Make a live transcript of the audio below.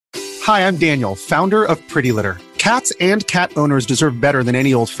Hi, I'm Daniel, founder of Pretty Litter. Cats and cat owners deserve better than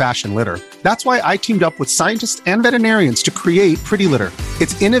any old-fashioned litter. That's why I teamed up with scientists and veterinarians to create Pretty Litter.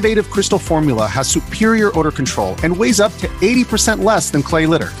 Its innovative crystal formula has superior odor control and weighs up to 80% less than clay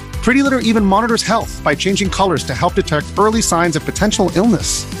litter. Pretty Litter even monitors health by changing colors to help detect early signs of potential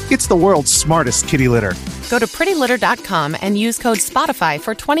illness. It's the world's smartest kitty litter. Go to prettylitter.com and use code SPOTIFY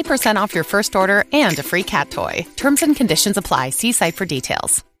for 20% off your first order and a free cat toy. Terms and conditions apply. See site for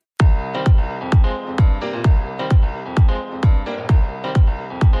details.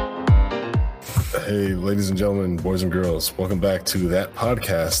 Hey, ladies and gentlemen, boys and girls, welcome back to that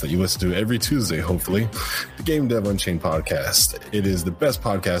podcast that you listen to every Tuesday, hopefully, the Game Dev Unchained podcast. It is the best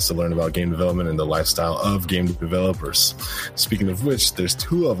podcast to learn about game development and the lifestyle of game developers. Speaking of which, there's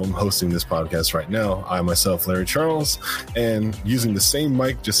two of them hosting this podcast right now. I myself, Larry Charles, and using the same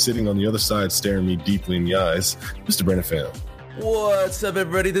mic, just sitting on the other side, staring me deeply in the eyes, Mr. Brandon Pham. What's up,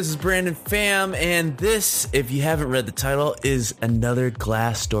 everybody? This is Brandon Pham, and this, if you haven't read the title, is another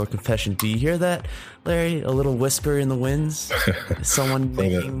Glassdoor confession. Do you hear that, Larry? A little whisper in the winds? Someone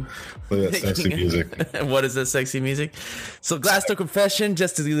play that sexy music. What is that sexy music? So Glassdoor confession,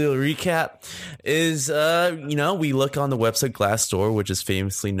 just to do a little recap, is, we look on the website Glassdoor, which is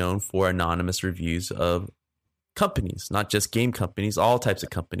famously known for anonymous reviews of companies, not just game companies, all types of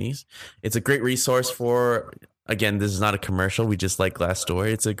companies. It's a great resource for... Again, this is not a commercial. We just like Glassdoor.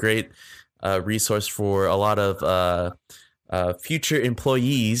 It's a great resource for a lot of future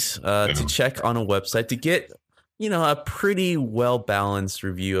employees to check on a website to get, a pretty well-balanced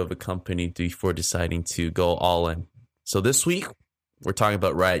review of a company before deciding to go all in. So this week, we're talking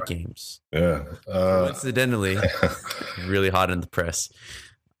about Riot Games. Yeah. Coincidentally, really hot in the press.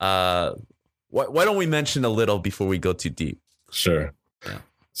 Why don't we mention a little before we go too deep? Sure. Yeah.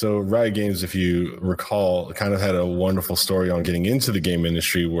 So Riot Games, if you recall, kind of had a wonderful story on getting into the game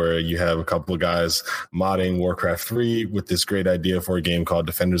industry where you have a couple of guys modding Warcraft 3 with this great idea for a game called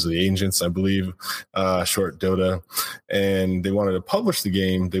Defenders of the Ancients, I believe, short Dota. And they wanted to publish the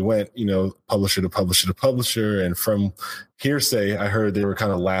game. They went, publisher to publisher to publisher. And from hearsay, I heard they were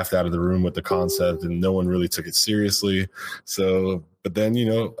kind of laughed out of the room with the concept and no one really took it seriously. So, but then,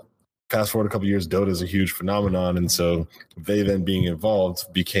 fast forward a couple of years, Dota is a huge phenomenon. And so they then being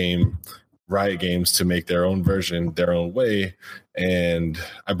involved became Riot Games to make their own version, their own way. And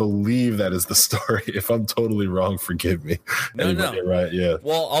I believe that is the story. If I'm totally wrong, forgive me. No. Right, yeah.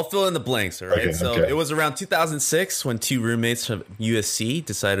 Well, I'll fill in the blanks, all right? Okay. It was around 2006 when two roommates from USC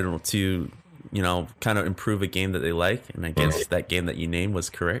decided to, kind of improve a game that they like. And I guess that game that you named was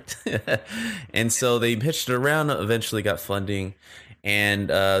correct. And so they pitched it around, eventually got funding, and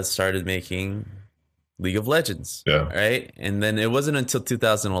started making League of Legends, right? And then it wasn't until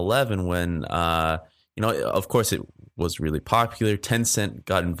 2011 when, of course it was really popular. Tencent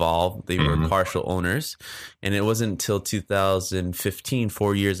got involved. They were partial owners. And it wasn't until 2015,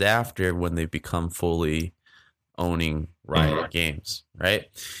 4 years after, when they become fully owning Riot Games, right?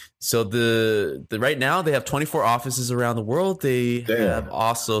 So the right now they have 24 offices around the world. They have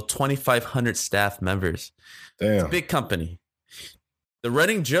also 2,500 staff members. It's a big company. The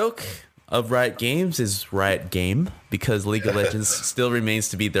running joke of Riot Games is Riot Game, because League of Legends still remains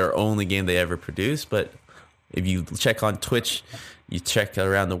to be their only game they ever produce. But if you check on Twitch, you check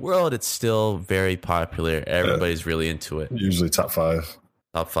around the world, it's still very popular. Everybody's really into it. Usually top 5.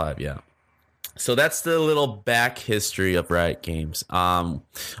 Top 5, yeah. So that's the little back history of Riot Games.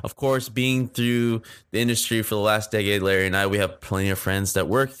 Of course, being through the industry for the last decade, Larry and I, we have plenty of friends that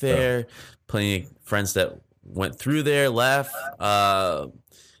work there, plenty of friends that went through there, left.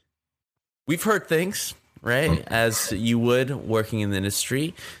 We've heard things, right? As you would working in the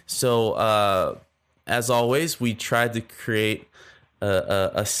industry. So as always, we tried to create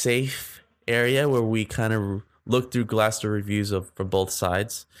a safe area where we kind of look through Glassdoor reviews from both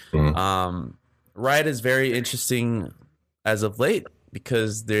sides. Riot is very interesting as of late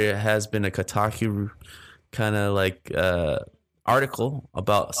because there has been a Kotaku kind of article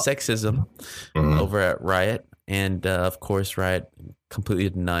about sexism over at Riot, and of course Riot completely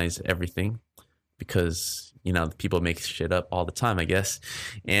denies everything because people make shit up all the time, I guess.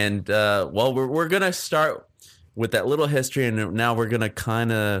 And we're gonna start with that little history, and now we're gonna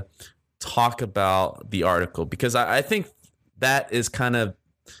kind of talk about the article because I think that is kind of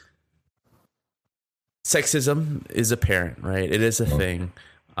sexism is apparent, right? It is a thing.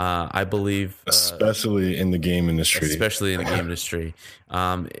 I believe, especially in the game industry.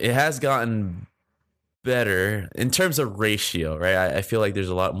 It has gotten better in terms of ratio, right? I feel like there's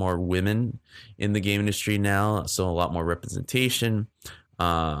a lot more women in the game industry now, so a lot more representation.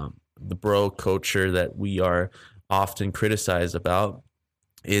 The bro culture that we are often criticized about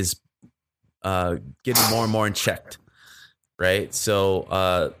is getting more and more in check, right?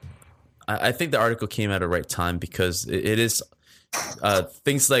 So I think the article came at the right time because it is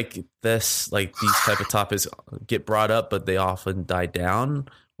things like this, like these type of topics get brought up, but they often die down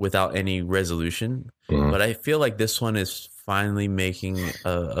without any resolution. But I feel like this one is finally making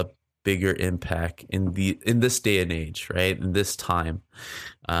a bigger impact in this day and age, right? In this time.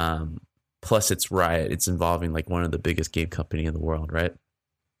 Plus it's Riot. It's involving like one of the biggest game company in the world, right?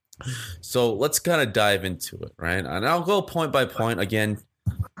 So let's kind of dive into it, right? And I'll go point by point. Again,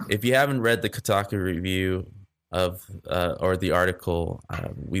 if you haven't read the Kotaku review of or the article,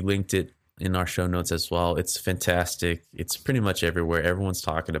 we linked it in our show notes as well. It's fantastic. It's pretty much everywhere. Everyone's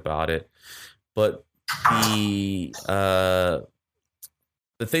talking about it. But the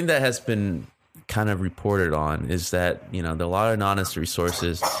thing that has been kind of reported on is that, you know, there are a lot of anonymous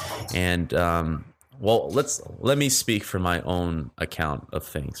resources, and let me speak from my own account of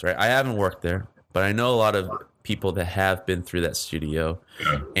things, right? I haven't worked there, but I know a lot of people that have been through that studio,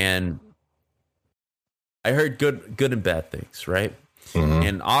 and I heard good and bad things, right?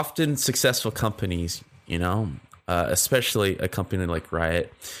 And often successful companies, you know, especially a company like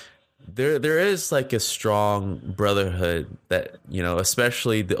Riot, there is like a strong brotherhood that, you know,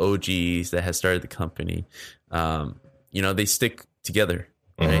 especially the OGs that has started the company, you know, they stick together,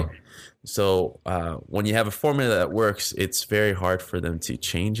 right? So when you have a formula that works, it's very hard for them to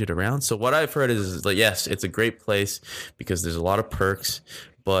change it around. So what I've heard is like, yes, it's a great place because there's a lot of perks,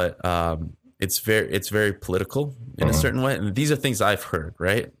 but it's very political in a certain way. And these are things I've heard,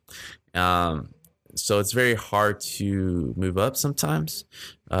 right? So it's very hard to move up sometimes.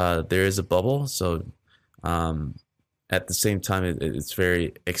 There is a bubble. So at the same time, it's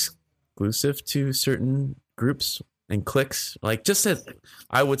very exclusive to certain groups and cliques. Like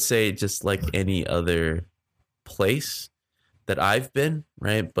I would say just like any other place that I've been,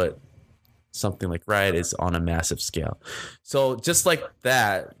 right? But something like Riot is on a massive scale. So just like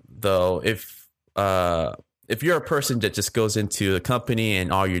that, though, if you're a person that just goes into a company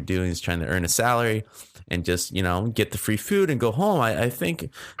and all you're doing is trying to earn a salary and just, you know, get the free food and go home, I think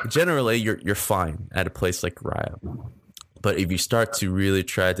generally you're fine at a place like Riot. But if you start to really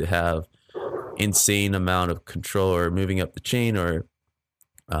try to have insane amount of control or moving up the chain, or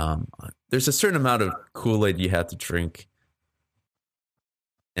there's a certain amount of Kool-Aid you have to drink.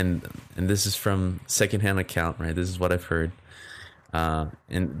 And this is from secondhand account, right? This is what I've heard.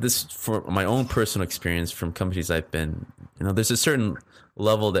 And this, for my own personal experience from companies I've been, you know, there's a certain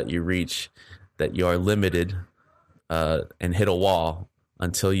level that you reach that you are limited and hit a wall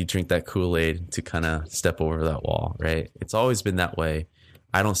until you drink that Kool-Aid to kind of step over that wall, right? It's always been that way.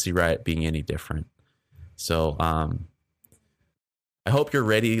 I don't see Riot being any different. So I hope you're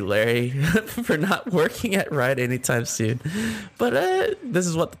ready, Larry, for not working at Riot anytime soon. But this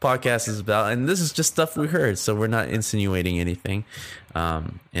is what the podcast is about, and this is just stuff we heard, so we're not insinuating anything.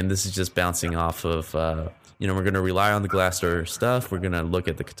 And this is just bouncing off of, you know, we're going to rely on the Glassdoor stuff. We're going to look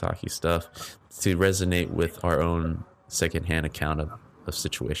at the Kotaku stuff to resonate with our own secondhand account of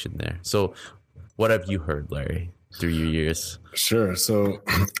situation there. So what have you heard, Larry, through your years? Sure. So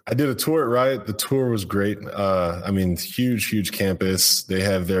I did a tour at Riot. The tour was great. I mean, huge campus. They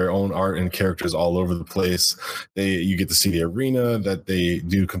have their own art and characters all over the place. You get to see the arena that they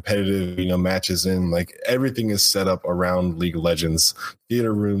do competitive, you know, matches in. Like everything is set up around League of Legends,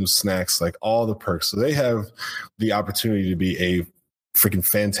 theater rooms, snacks, like all the perks. So they have the opportunity to be a freaking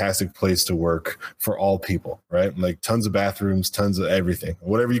fantastic place to work for all people, right? Like tons of bathrooms, tons of everything,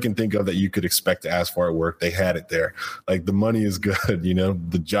 whatever you can think of that you could expect to ask for at work, they had it there. Like the money is good, you know,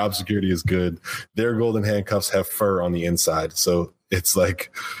 the job security is good. Their golden handcuffs have fur on the inside. So it's like,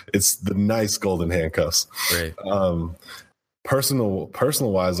 it's the nice golden handcuffs. Right.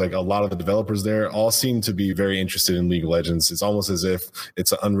 Personal wise, like a lot of the developers there all seem to be very interested in League of Legends. It's almost as if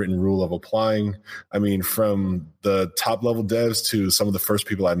it's an unwritten rule of applying. I mean, from the top level devs to some of the first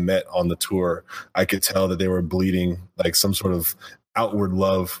people I met on the tour, I could tell that they were bleeding like some sort of outward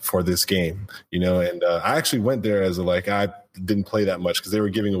love for this game, you know. And I actually went there as I didn't play that much because they were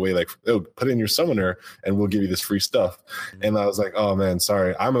giving away like, oh, put in your summoner and we'll give you this free stuff. And I was like, oh man,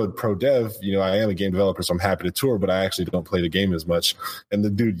 sorry, I'm a pro dev, you know, I am a game developer, so I'm happy to tour, but I actually don't play the game as much. And the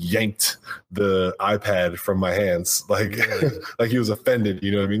dude yanked the iPad from my hands like like he was offended,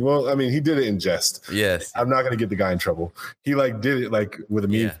 you know what I mean? Well, I mean, he did it in jest. Yes, I'm not gonna get the guy in trouble. He like did it like with a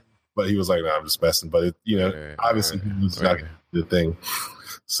meme, but he was like, nah, I'm just messing. But it, you know, obviously he was not the thing.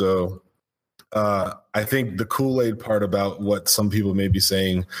 So I think the Kool-Aid part about what some people may be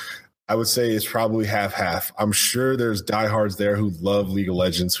saying, I would say it's probably half. I'm sure there's diehards there who love League of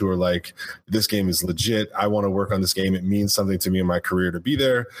Legends who are like, this game is legit. I want to work on this game. It means something to me in my career to be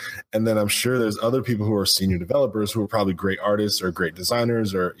there. And then I'm sure there's other people who are senior developers who are probably great artists or great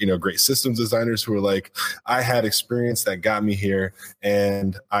designers or, great systems designers who are like, I had experience that got me here.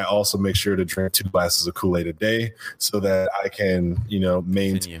 And I also make sure to drink 2 glasses of Kool-Aid a day so that I can,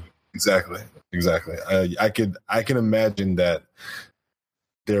 maintain. Exactly. I can imagine that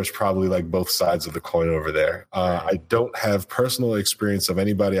there's probably like both sides of the coin over there. I don't have personal experience of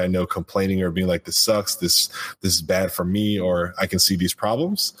anybody I know complaining or being like, this sucks, this is bad for me, or I can see these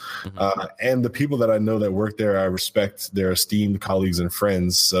problems. And the people that I know that work there, I respect their esteemed colleagues and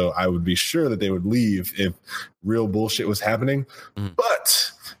friends. So I would be sure that they would leave if real bullshit was happening.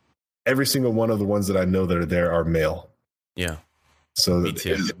 But every single one of the ones that I know that are there are male. Yeah. So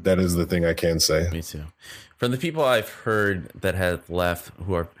that is the thing I can say. Me too. From the people I've heard that have left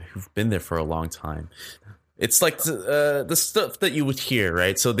who've been there for a long time, it's like the stuff that you would hear,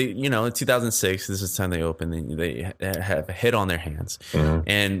 right? So they, in 2006, this is the time they opened, and they have a hit on their hands.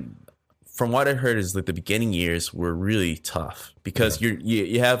 And from what I heard is like the beginning years were really tough because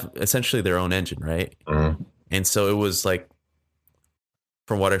you have essentially their own engine, right? And so it was like,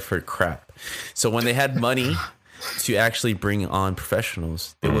 from what I've heard, crap. So when they had money to actually bring on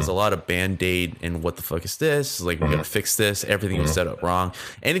professionals, there was a lot of band-aid and what the fuck is this? Like, we're gonna fix this. Everything was set up wrong.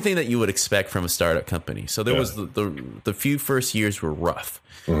 Anything that you would expect from a startup company. So there was the few first years were rough,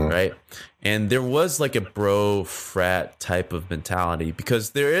 right? And there was like a bro frat type of mentality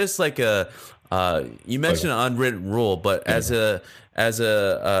because there is like a you mentioned an unwritten rule, but as a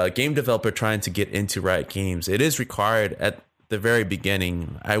game developer trying to get into Riot Games, it is required at the very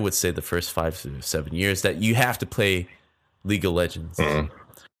beginning, I would say the first 5 to 7 years, that you have to play League of Legends,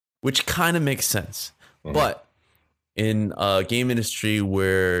 which kind of makes sense. But in a game industry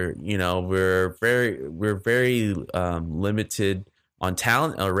where we're very limited on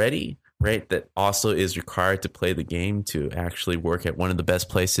talent already, right? That also is required to play the game to actually work at one of the best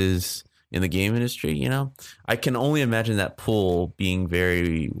places in the game industry, I can only imagine that pool being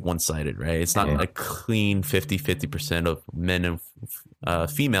very one-sided, right? It's not a clean 50% of men and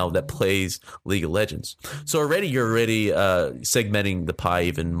female that plays League of Legends. So you're already segmenting the pie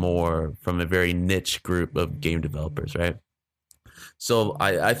even more from a very niche group of game developers, right? So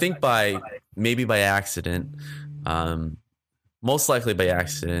I think maybe by accident, most likely by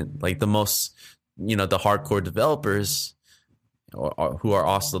accident, like the most, the hardcore developers or who are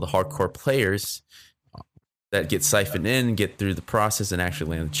also the hardcore players that get siphoned in, get through the process and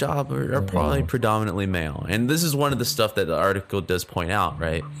actually land the job are probably predominantly male. And this is one of the stuff that the article does point out,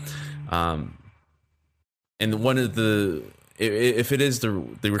 right? And one of if it is the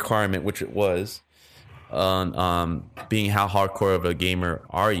requirement, which it was, on being how hardcore of a gamer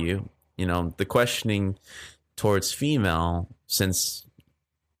are you, the questioning towards female, since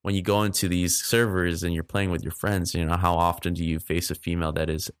when you go into these servers and you're playing with your friends, how often do you face a female that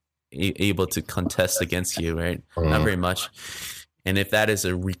is able to contest against you, right? Not very much. And if that is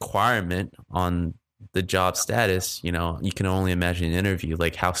a requirement on the job status, you can only imagine an interview,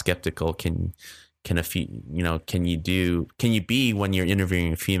 like how skeptical can you be when you're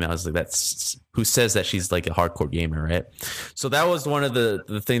interviewing a female? It's like that's who says that she's like a hardcore gamer, right? So that was one of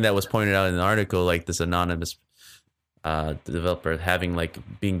the thing that was pointed out in the article, like this anonymous developer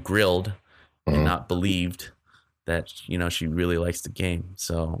being grilled and not believed that she really likes the game.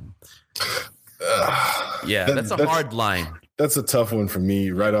 So that's a hard line. That's a tough one for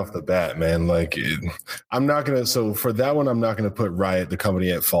me right off the bat, man. I'm not going to, so for that one, I'm not going to put Riot, the company,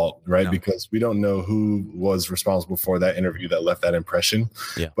 at fault, right? No. Because we don't know who was responsible for that interview that left that impression.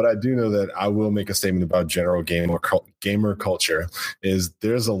 Yeah. But I do know that I will make a statement about general gamer culture is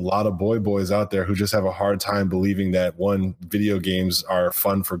there's a lot of boys out there who just have a hard time believing that video games are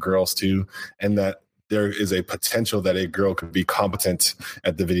fun for girls too. And that there is a potential that a girl could be competent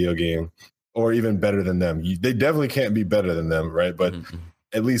at the video game. Or even better than them. They definitely can't be better than them, right? But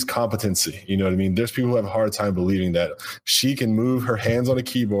at least competency, you know what I mean? There's people who have a hard time believing that she can move her hands on a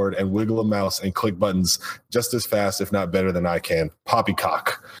keyboard and wiggle a mouse and click buttons just as fast, if not better than I can.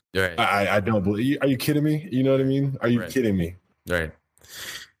 Poppycock. Right. I don't believe. Are you kidding me? You know what I mean? Are you kidding me? Right.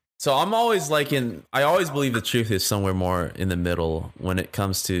 So I'm always I always believe the truth is somewhere more in the middle when it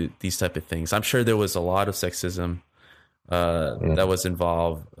comes to these type of things. I'm sure there was a lot of sexism that was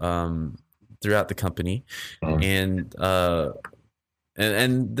involved throughout the company, and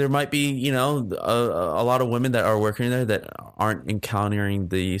there might be a lot of women that are working there that aren't encountering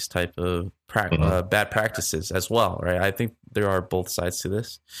these type of bad practices as well, right? I think there are both sides to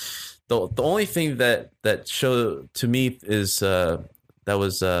this. The only thing that show to me is that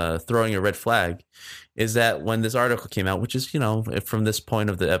was throwing a red flag is that when this article came out, which is, from this point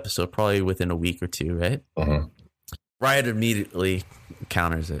of the episode, probably within a week or two, right? Riot immediately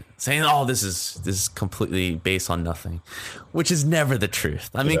counters it, saying, "Oh, this is completely based on nothing," which is never the truth.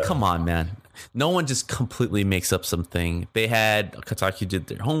 I mean, come on, man. No one just completely makes up something. Kotaku did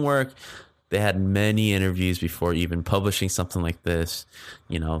their homework. They had many interviews before even publishing something like this.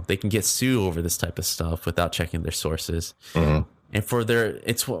 They can get sued over this type of stuff without checking their sources. And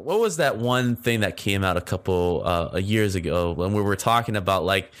what was that one thing that came out a couple years ago when we were talking about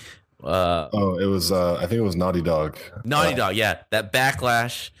like, it was I think it was Naughty Dog. Naughty Dog, yeah. That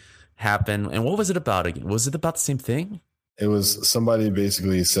backlash happened. And what was it about again? Was it about the same thing? It was somebody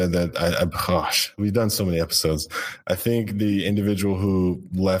basically said that gosh, we've done so many episodes. I think the individual who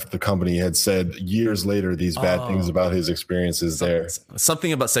left the company had said years later these bad things about his experiences there.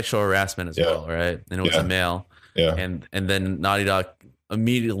 Something about sexual harassment as well, right? And it was a male. Yeah. And then Naughty Dog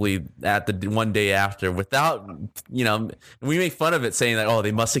immediately at the one day after, without, we make fun of it saying that, oh,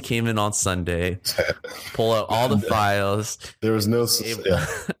 they must have came in on Sunday, pull out all the files. There was no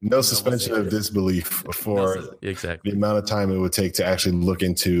suspension of disbelief for the amount of time it would take to actually look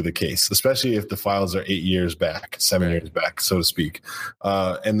into the case, especially if the files are 8 years back, 7 years back, so to speak.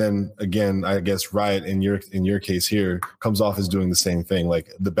 And then again, I guess Riot in your case here comes off as doing the same thing. Like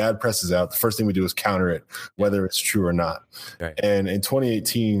the bad press is out. The first thing we do is counter it, whether it's true or not. Right. And in 2018,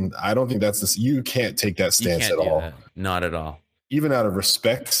 I don't think you can't take that stance at all. Not at all. Even out of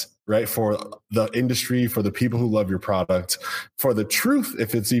respect, right, for the industry, for the people who love your product, for the truth,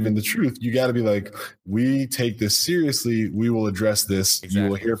 if it's even the truth, you got to be like, we take this seriously. We will address this. Exactly. You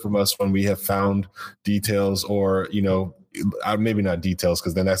will hear from us when we have found details or, maybe not details,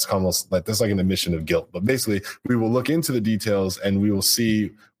 because then that's almost like an admission of guilt. But basically, we will look into the details and we will see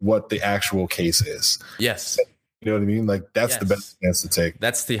what the actual case is. Yes. You know what I mean? Like that's the best stance to take.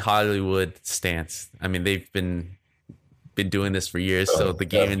 That's the Hollywood stance. I mean, they've been doing this for years, so the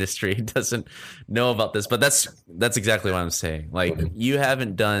game industry doesn't know about this. But that's exactly what I'm saying. Like you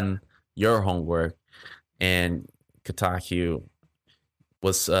haven't done your homework, and Kotaku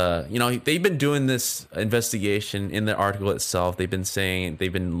was, they've been doing this investigation in the article itself. They've been saying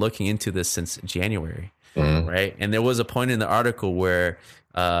they've been looking into this since January, right? And there was a point in the article where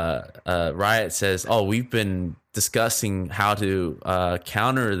Riot says, "Oh, we've been discussing how to how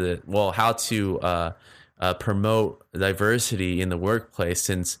to promote diversity in the workplace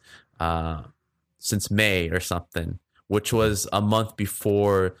since May or something," which was a month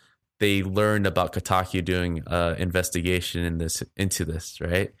before they learned about Kotaku doing investigation into this,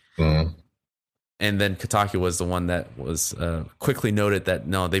 right? And then Kotaku was the one that was quickly noted that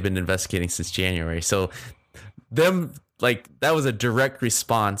no, they've been investigating since January. So that was a direct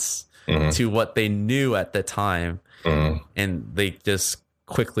response to what they knew at the time. And they just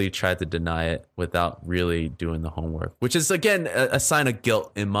quickly tried to deny it without really doing the homework, which is, again, a sign of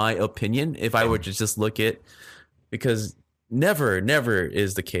guilt, in my opinion, if I were to just look at, because never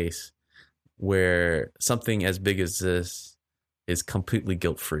is the case where something as big as this is completely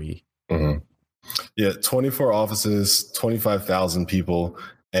guilt-free. Yeah, 24 offices, 25,000 people.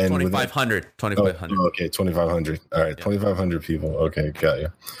 And 2,500. Okay, 2,500. All right, yeah. 2,500 people. Okay, got you.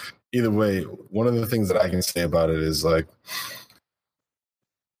 Either way, one of the things that I can say about it is, like,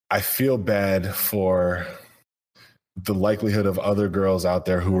 I feel bad for the likelihood of other girls out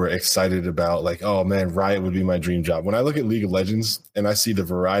there who were excited about, like, oh man, Riot would be my dream job. When I look at League of Legends and I see the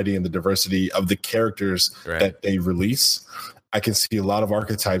variety and the diversity of the characters that they release, I can see a lot of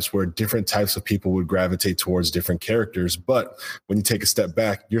archetypes where different types of people would gravitate towards different characters. But when you take a step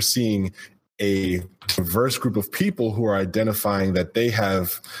back, you're seeing a diverse group of people who are identifying that they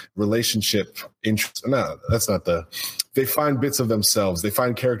have relationship interests. No, that's not they find bits of themselves. They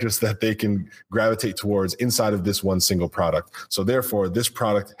find characters that they can gravitate towards inside of this one single product. So therefore, this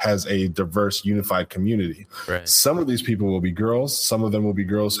product has a diverse, unified community. Right. Some of these people will be girls. Some of them will be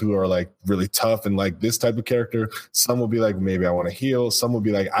girls who are like really tough and like this type of character. Some will be like, maybe I want to heal. Some will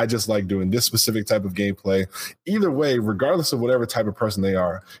be like, I just like doing this specific type of gameplay. Either way, regardless of whatever type of person they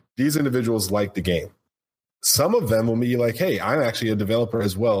are, these individuals like the game. Some of them will be like, hey, I'm actually a developer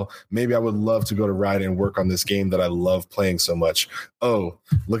as well. Maybe I would love to go to Riot and work on this game that I love playing so much. Oh,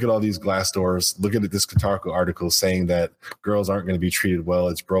 look at all these Glassdoors. Look at this Kotaku article saying that girls aren't going to be treated well.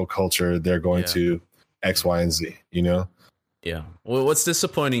 It's bro culture. They're going to X, Y, and Z, you know? Yeah. Well, what's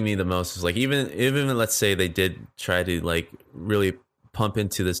disappointing me the most is, like, even let's say they did try to, like, really pump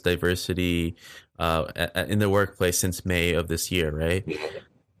into this diversity in the workplace since May of this year, right?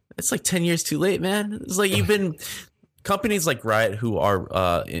 It's like 10 years too late, man. It's like you've been companies like Riot, who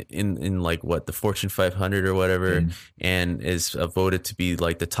are in like what, the Fortune 500 or whatever, and is voted to be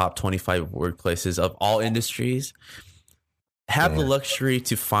like the top 25 workplaces of all industries, have the luxury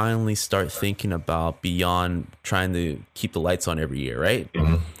to finally start thinking about beyond trying to keep the lights on every year, right?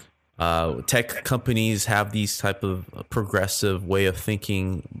 Tech companies have these type of progressive way of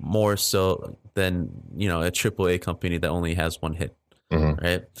thinking more so than, you know, a AAA company that only has one hit,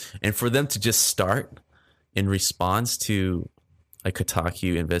 right? And for them to just start in response to a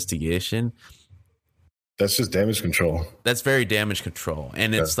Kotaku investigation, that's just damage control. That's very damage control.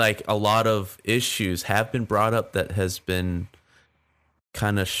 And it's like a lot of issues have been brought up that has been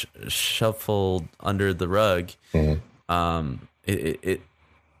kind of shuffled under the rug.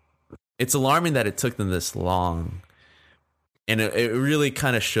 It's alarming that it took them this long, and it really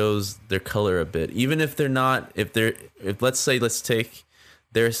kind of shows their color a bit. Even if they're not, if let's take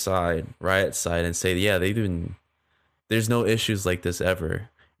their side, Riot side, and say, yeah, there's no issues like this ever,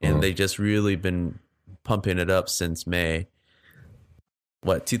 and they just really been pumping it up since May.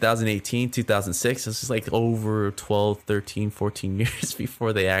 What, 2018, 2006? This is like over 12, 13, 14 years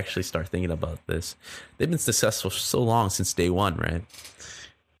before they actually start thinking about this. They've been successful so long, since day one, right?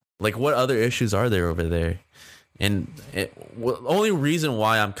 Like, what other issues are there over there? And the only reason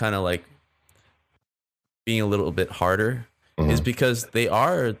why I'm kind of like being a little bit harder is because they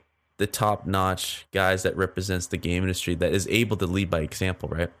are the top-notch guys that represents the game industry that is able to lead by example,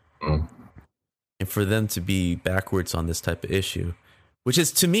 right? And for them to be backwards on this type of issue, which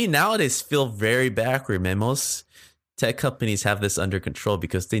is, to me, nowadays feel very backward, man. Most tech companies have this under control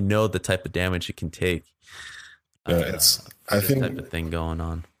because they know the type of damage it can take. I think type of thing going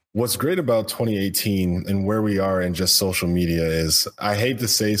on. What's great about 2018 and where we are in just social media is, I hate to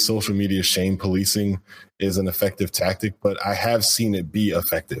say social media shame policing is an effective tactic, but I have seen it be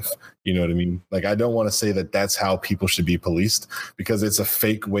effective. You know what I mean? Like, I don't want to say that that's how people should be policed, because it's a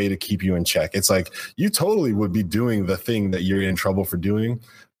fake way to keep you in check. It's like, you totally would be doing the thing that you're in trouble for doing,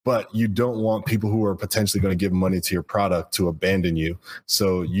 but you don't want people who are potentially going to give money to your product to abandon you.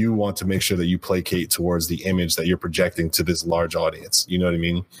 So you want to make sure that you placate towards the image that you're projecting to this large audience. You know what I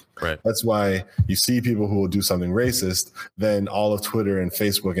mean? Right. That's why you see people who will do something racist, then all of Twitter and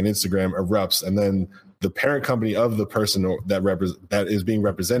Facebook and Instagram erupts, and then the parent company of the person that is being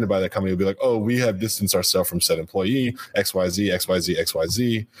represented by that company will be like, oh, we have distanced ourselves from said employee, XYZ, XYZ,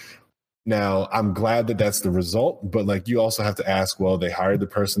 XYZ. Now, I'm glad that that's the result, but like, you also have to ask, well, they hired the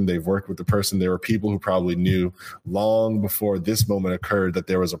person, they've worked with the person. There were people who probably knew long before this moment occurred that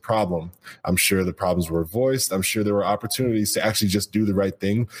there was a problem. I'm sure the problems were voiced. I'm sure there were opportunities to actually just do the right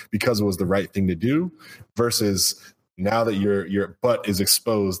thing because it was the right thing to do, versus now that your butt is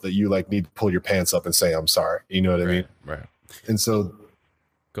exposed, that you like need to pull your pants up and say, I'm sorry. You know what I mean? Right. And so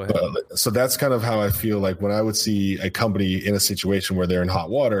go ahead. So that's kind of how I feel like when I would see a company in a situation where they're in hot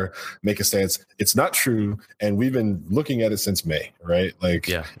water make a stance. It's not true, and we've been looking at it since May, right? Like,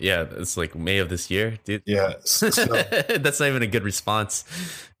 yeah, it's like May of this year, dude. Yeah, so, that's not even a good response.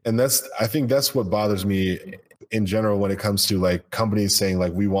 And I think that's what bothers me in general when it comes to like companies saying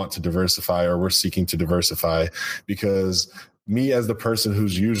like, we want to diversify, or we're seeking to diversify, because me as the person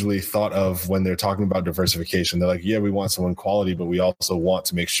who's usually thought of when they're talking about diversification, they're like, yeah, we want someone quality, but we also want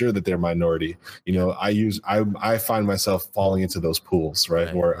to make sure that they're minority. You know, I find myself falling into those pools,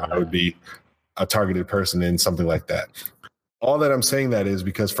 right? Where I would be a targeted person in something like that. All that I'm saying that is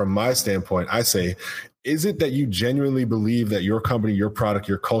because from my standpoint, I say, is it that you genuinely believe that your company, your product,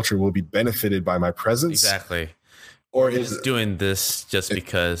 your culture will be benefited by my presence? Exactly. Or is it doing this just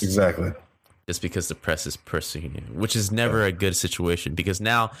because? Exactly. Just because the press is persecuting you, which is never a good situation, because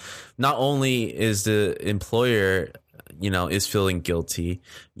now not only is the employer, is feeling guilty,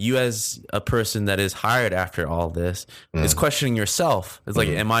 you as a person that is hired after all this is questioning yourself. It's like,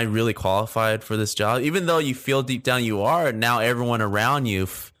 am I really qualified for this job? Even though you feel deep down you are, now everyone around you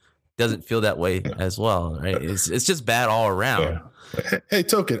doesn't feel that way as well, right? It's just bad all around. Yeah. Hey,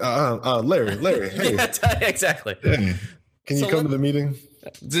 Token, Larry, hey. Exactly. Can you come to the meeting?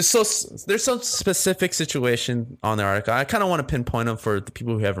 There's some specific situation on the article. I kind of want to pinpoint them for the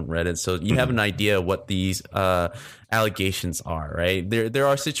people who haven't read it, so you have an idea what these allegations are, right? There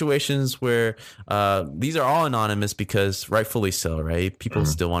are situations where these are all anonymous, because rightfully so, right? People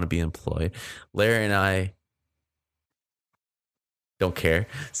still want to be employed. Larry and I don't care,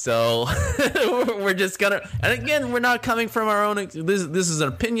 so we're just gonna, and again, we're not coming from our own, this is an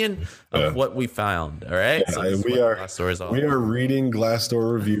opinion of what we found. All right, so we are reading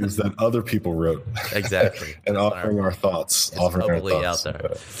Glassdoor reviews that other people wrote, exactly, and offering our thoughts, out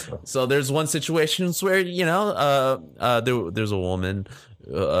there. So there's one situation where there's a woman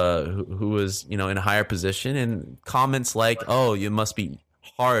who was, you know, in a higher position, and comments like, "Oh, you must be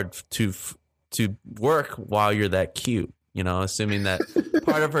hard to work while you're that cute," you know, assuming that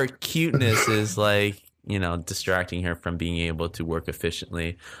part of her cuteness is like, you know, distracting her from being able to work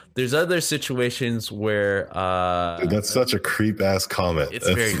efficiently. There's other situations where Dude, that's such a creep ass comment. It's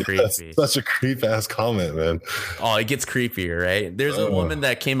very creepy. That's such a creep ass comment, man. Oh, it gets creepier, right? There's a woman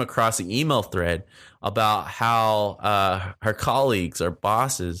that came across an email thread about how her colleagues or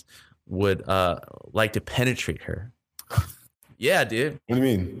bosses would like to penetrate her. Yeah, dude. What do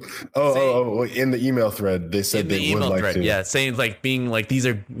you mean? Oh, in the email thread, they said they would like to. Yeah, saying like being like, these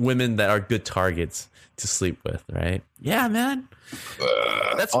are women that are good targets to sleep with, right? Yeah, man.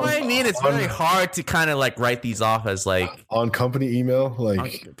 That's what I mean. It's very hard to kind of like write these off as like on company email,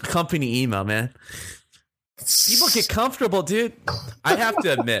 like company email, man. People get comfortable, dude. I have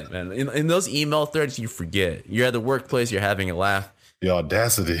to admit, man, in those email threads, you forget. You're at the workplace, you're having a laugh. The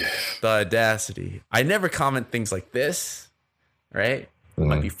audacity. The audacity. I never comment things like this, right?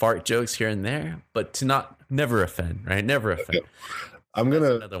 Might be fart jokes here and there, but to never offend, right? Never offend. Yeah.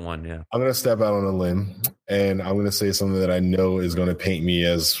 Another one, yeah. I'm gonna step out on a limb, and I'm gonna say something that I know is gonna paint me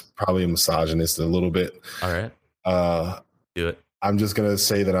as probably a misogynist a little bit. All right. Do it. I'm just gonna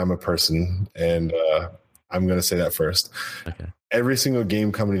say that I'm a person, and I'm gonna say that first. Okay. Every single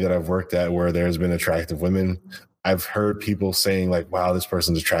game company that I've worked at where there's been attractive women, I've heard people saying like, "Wow, this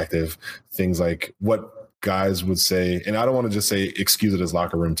person's attractive." Things like what guys would say, and I don't want to just say excuse it as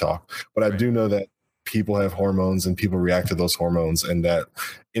locker room talk, but I do know that people have hormones and people react to those hormones, and that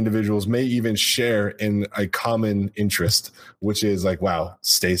individuals may even share in a common interest, which is like, wow,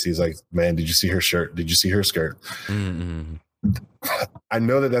 Stacy's like, man, did you see her shirt? Did you see her skirt? Mm-hmm. I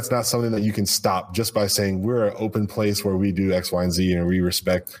know that that's not something that you can stop just by saying we're an open place where we do X, Y, and Z and we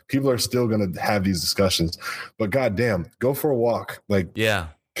respect. People are still going to have these discussions, but goddamn, go for a walk. Like, yeah,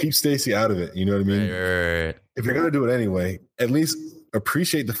 keep Stacy out of it. You know what I mean? Right. If you're going to do it anyway, at least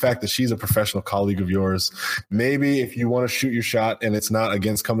appreciate the fact that she's a professional colleague of yours. Maybe if you want to shoot your shot and it's not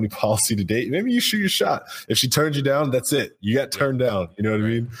against company policy to date, maybe you shoot your shot. If she turns you down, that's it. You got turned down. You know what I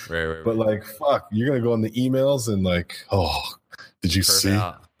mean? Right. But like, fuck, you're going to go on the emails and like, oh, did you see?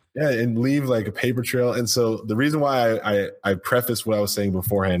 Yeah, and leave like a paper trail. And so the reason why I preface what I was saying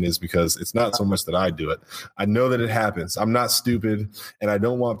beforehand is because it's not so much that I do it. I know that it happens. I'm not stupid, and I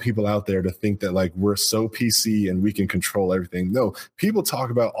don't want people out there to think that like we're so PC and we can control everything. No, people talk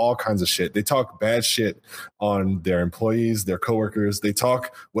about all kinds of shit. They talk bad shit on their employees, their coworkers. They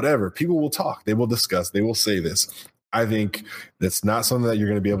talk whatever. People will talk. They will discuss. They will say this. I think that's not something that you're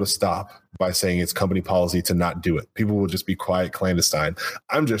going to be able to stop by saying it's company policy to not do it. People will just be quiet, clandestine.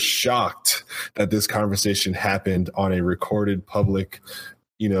 I'm just shocked that this conversation happened on a recorded public,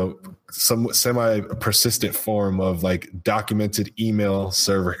 you know, some semi-persistent form of like documented email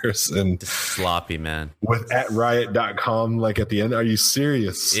servers and just sloppy, man. With @riot.com, like at the end. Are you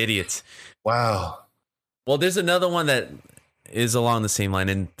serious? Idiots. Wow. Well, there's another one that is along the same line,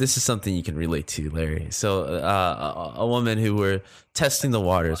 and this is something you can relate to, Larry. So a woman who were testing the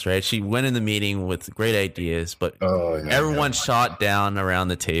waters, right? She went in the meeting with great ideas, but everyone shot down around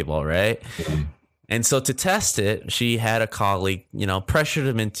the table, right? And so to test it, she had a colleague, you know, pressured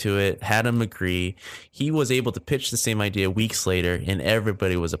him into it, had him agree. He was able to pitch the same idea weeks later, and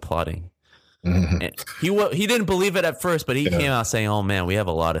everybody was applauding. Mm-hmm. And he didn't believe it at first, but he came out saying, "Oh man, we have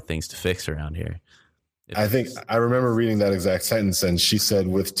a lot of things to fix around here." I think I remember reading that exact sentence, and she said,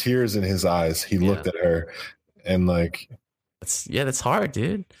 with tears in his eyes, he looked at her and like, that's hard,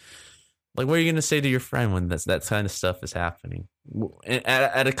 dude. Like, what are you going to say to your friend when that kind of stuff is happening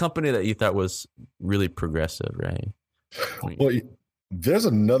at a company that you thought was really progressive, right? Well, there's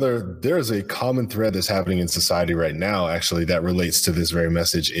a common thread that's happening in society right now, actually, that relates to this very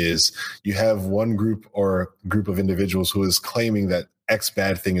message. Is you have one group of individuals who is claiming that X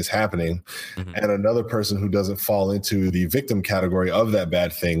bad thing is happening, and another person who doesn't fall into the victim category of that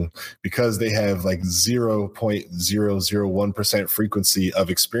bad thing because they have like 0.001% frequency of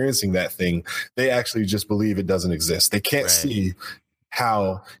experiencing that thing. They actually just believe it doesn't exist. They can't see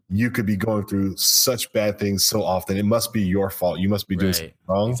how you could be going through such bad things so often. It must be your fault. You must be doing something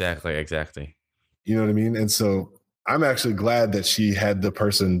wrong. Exactly. You know what I mean? And so I'm actually glad that she had the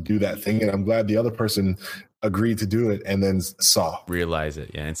person do that thing, and I'm glad the other person agreed to do it and then realize it,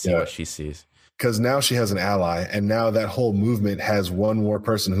 and see what she sees. Because now she has an ally, and now that whole movement has one more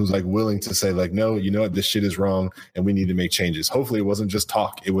person who's like willing to say like, no, you know what, this shit is wrong, and we need to make changes. Hopefully, it wasn't just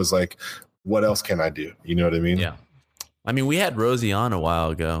talk. It was like, what else can I do? You know what I mean? Yeah. I mean, we had Rosie on a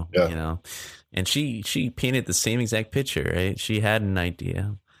while ago, you know, and she painted the same exact picture, right? She had an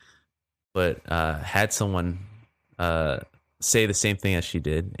idea, but had someone say the same thing as she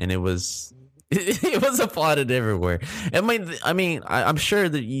did, and it was it was applauded everywhere. I'm sure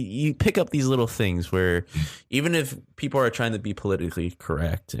that you pick up these little things where even if people are trying to be politically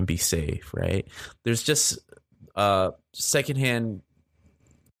correct and be safe, right? There's just secondhand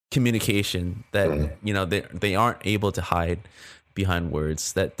communication that they aren't able to hide behind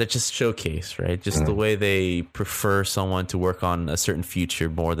words that just showcase, right? Just the way they prefer someone to work on a certain feature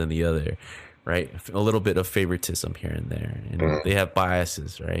more than the other, right? A little bit of favoritism here and there, and they have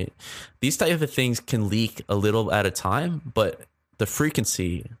biases, right? These type of things can leak a little at a time, but the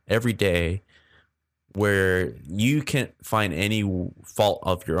frequency every day where you can't find any fault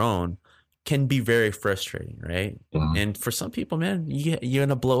of your own can be very frustrating, right? And for some people, man, you're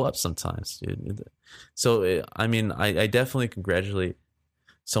gonna blow up sometimes, dude. So I definitely congratulate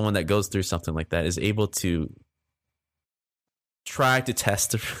someone that goes through something like that, is able to try to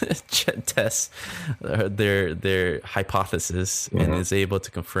test their hypothesis and is able to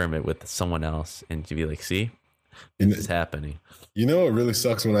confirm it with someone else, and to be like, see, this is happening. You know what really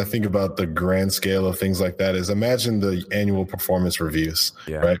sucks when I think about the grand scale of things like that is, imagine the annual performance reviews,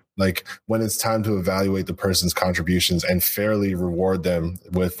 right? Like when it's time to evaluate the person's contributions and fairly reward them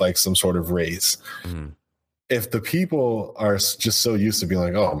with like some sort of raise. If the people are just so used to being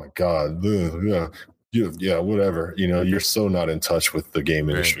like, oh my God, whatever, you're so not in touch with the game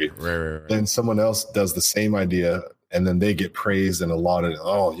industry. Right. Then someone else does the same idea and then they get praised and lauded.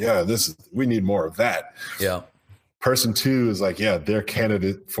 Oh yeah, we need more of that. Yeah. Person two is like, yeah, they're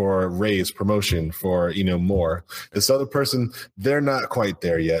candidate for raise, promotion, for, more. This other person, they're not quite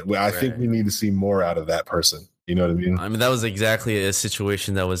there yet. I think we need to see more out of that person. You know what I mean? I mean, that was exactly a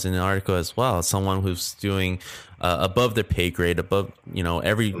situation that was in the article as well. Someone who's doing above their pay grade, above,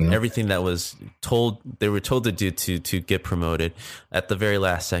 everything that was they were told to do to get promoted. At the very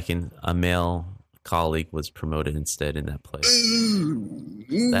last second, a male colleague was promoted instead in that place.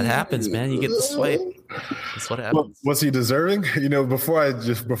 That happens, man. You get the swipe. That's what happens. Well, was he deserving? Before I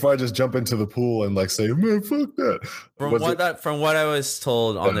just jump into the pool and like say, man, fuck that. From what I was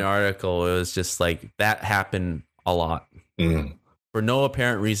told on the article, it was just like that happened a lot for no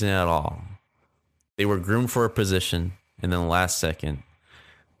apparent reason at all. They were groomed for a position, and then the last second,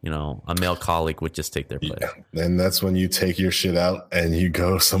 a male colleague would just take their place. Yeah. And that's when you take your shit out and you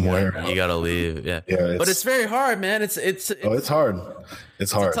go somewhere. You gotta leave. Yeah. But it's very hard, man. It's hard.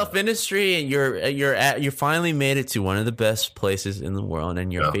 It's hard. A tough industry, and you finally made it to one of the best places in the world,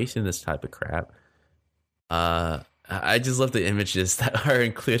 and you're facing this type of crap. I just love the images that are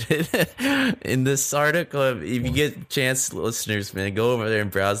included in this article. If you get a chance, listeners, man, go over there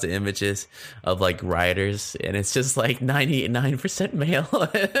and browse the images of like riders, and it's just like 99% male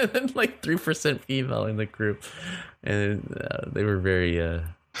and like 3% female in the group, and they were very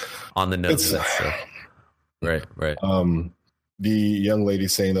on the nose. Right. The young lady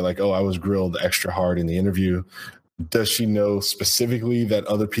saying that like, oh, I was grilled extra hard in the interview. Does she know specifically that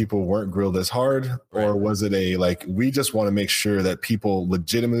other people weren't grilled as hard, or was it we just want to make sure that people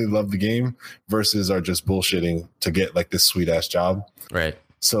legitimately love the game versus are just bullshitting to get like this sweet ass job? Right.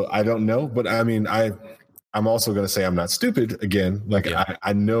 So I don't know, but I mean, I'm also going to say I'm not stupid again.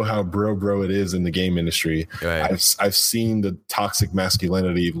 I know how bro it is in the game industry. Right. I've seen the toxic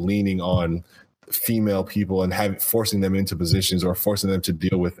masculinity leaning on female people and forcing them into positions or forcing them to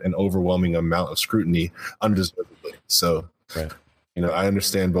deal with an overwhelming amount of scrutiny undeservedly. So, I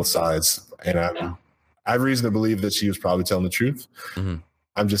understand both sides, and I have reason to believe that she was probably telling the truth.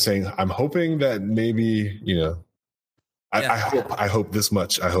 I'm just saying, I'm hoping that maybe, I hope this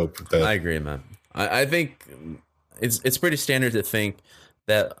much. I hope that I agree, man. I think it's pretty standard to think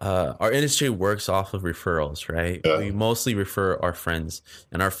that our industry works off of referrals, right? Yeah. We mostly refer our friends,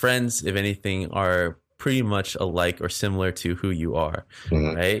 and our friends, if anything, are pretty much alike or similar to who you are,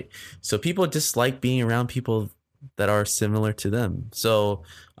 right? So people just like being around people that are similar to them. So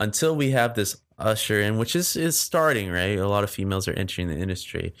until we have this usher in, which is starting, right? A lot of females are entering the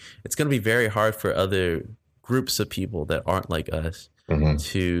industry. It's going to be very hard for other groups of people that aren't like us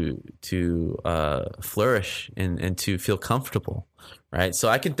to flourish and to feel comfortable. Right. So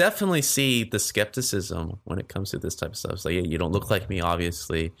I can definitely see the skepticism when it comes to this type of stuff. It's like, yeah, you don't look like me,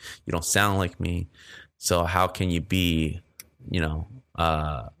 obviously. You don't sound like me. So how can you be,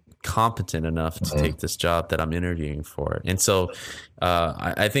 competent enough to take this job that I'm interviewing for? And so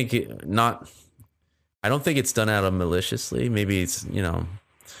I think I don't think it's done out of maliciously. Maybe it's, no,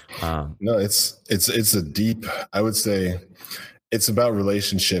 it's a deep, I would say, it's about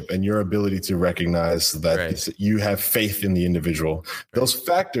relationship and your ability to recognize that you have faith in the individual. Those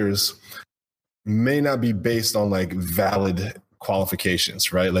factors may not be based on like valid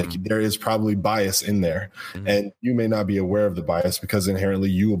qualifications, right? Like there is probably bias in there, and you may not be aware of the bias because inherently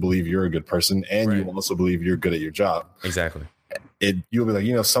you will believe you're a good person, and you will also believe you're good at your job. Exactly. You'll be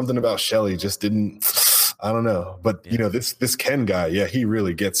like, something about Shelly just didn't, I don't know, but this Ken guy, he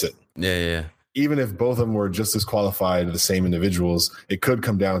really gets it. Yeah. Even if both of them were just as qualified, the same individuals, it could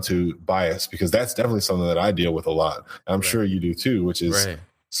come down to bias, because that's definitely something that I deal with a lot. I'm sure you do too, which is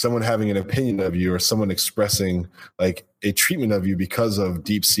someone having an opinion of you, or someone expressing like a treatment of you because of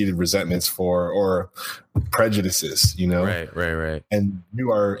deep-seated resentments or prejudices, Right. And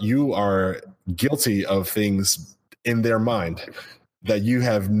you are guilty of things in their mind that you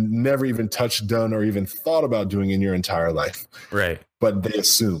have never even touched, done, or even thought about doing in your entire life. Right. But they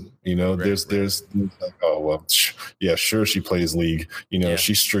assume, there's like, oh, well, sure, she plays League,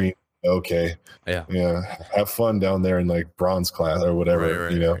 she streams. Okay. Yeah. Have fun down there in like bronze class or whatever,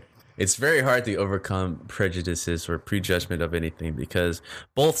 Right. It's very hard to overcome prejudices or prejudgment of anything, because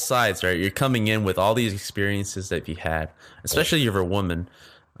both sides, right? You're coming in with all these experiences that you had, especially if you're a woman,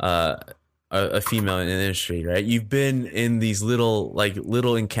 a female in the industry, right? You've been in these little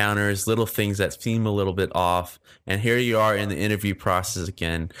encounters, little things that seem a little bit off. And here you are in the interview process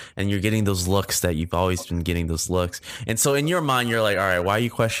again, and you're getting those looks that you've always been getting, those looks. And so in your mind, you're like, all right, why are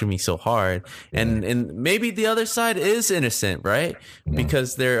you questioning me so hard? And maybe the other side is innocent, right?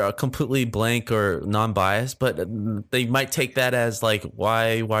 Because they're completely blank or non-biased, but they might take that as like,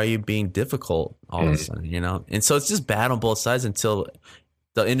 why are you being difficult all of a sudden, And so it's just bad on both sides until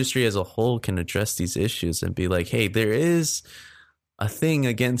the industry as a whole can address these issues and be like, hey, there is a thing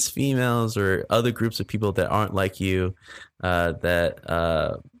against females or other groups of people that aren't like you,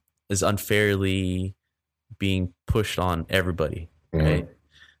 that is unfairly being pushed on everybody, right?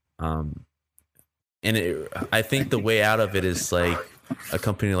 I think the way out of it is like a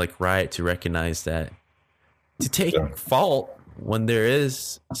company like Riot to recognize that, to take fault when there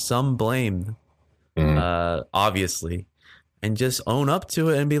is some blame, obviously, and just own up to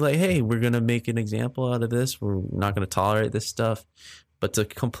it and be like, hey, we're going to make an example out of this. We're not going to tolerate this stuff. But to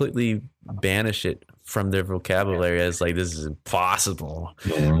completely banish it from their vocabulary as like, this is impossible.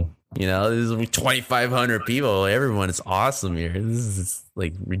 This is 2,500 people. Everyone is awesome here. This is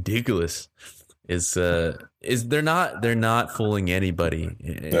like ridiculous. They're not fooling anybody.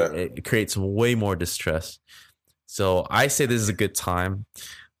 It creates way more distrust. So I say this is a good time,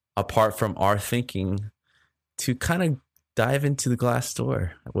 apart from our thinking, to kind of dive into the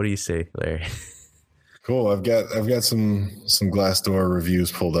Glassdoor. What do you say, Larry? Cool. I've got some Glassdoor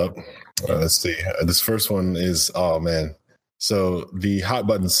reviews pulled up. Let's see. This first one is, oh man. So the hot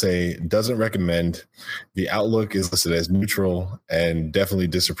buttons say doesn't recommend. The outlook is listed as neutral and definitely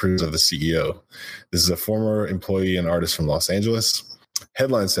disapproves of the CEO. This is a former employee and artist from Los Angeles.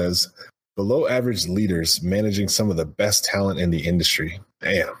 Headline says below average leaders managing some of the best talent in the industry.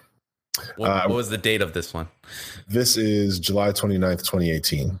 Damn. What was the date of this one? This is July 29th,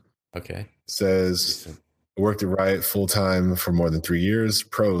 2018. Okay. Says worked at Riot full-time for more than 3 years.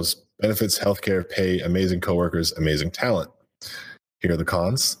 Pros: benefits, healthcare, pay, amazing coworkers, amazing talent. Here are the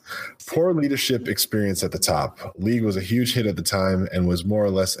cons. Poor leadership experience at the top. League was a huge hit at the time and was more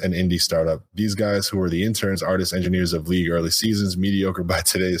or less an indie startup. These guys, who were the interns, artists, engineers of League early seasons, mediocre by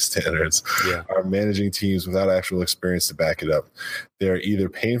today's standards, are managing teams without actual experience to back it up. They're either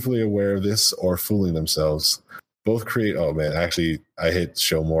painfully aware of this or fooling themselves. Both create, oh man, actually, I hit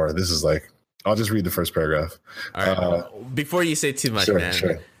show more. This is like, I'll just read the first paragraph. All right. Before you say too much, man.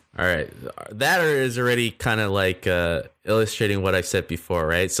 Sure. All right. That is already kind of like illustrating what I said before,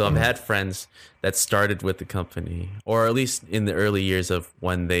 right? So I've had friends that started with the company, or at least in the early years of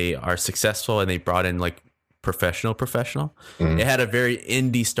when they are successful and they brought in like professional. It had a very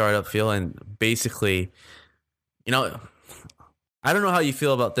indie startup feel. And basically, I don't know how you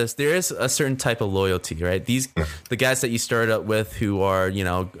feel about this. There is a certain type of loyalty, right? The guys that you started up with who are,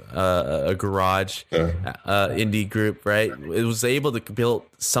 a garage indie group, right? It was able to build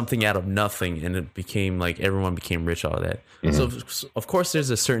something out of nothing, and it became like everyone became rich out of that. So of course there's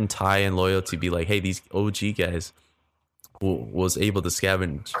a certain tie and loyalty. Be like, hey, these OG guys who was able to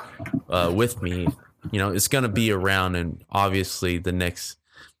scavenge with me, it's gonna be around, and obviously the next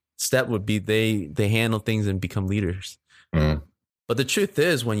step would be they handle things and become leaders. But the truth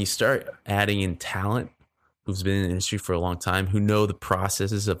is, when you start adding in talent who's been in the industry for a long time, who know the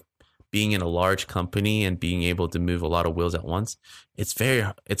processes of being in a large company and being able to move a lot of wheels at once, it's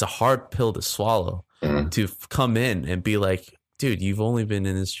a hard pill to swallow to come in and be like, dude, you've only been in the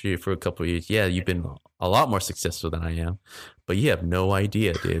industry for a couple of years. Yeah, you've been a lot more successful than I am, but you have no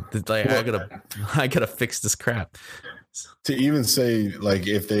idea, dude. Like, I gotta fix this crap. To even say, like,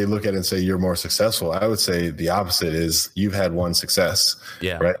 if they look at it and say you're more successful, I would say the opposite is you've had one success.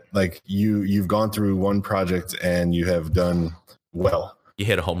 Yeah. Right. Like you've gone through one project and you have done well. You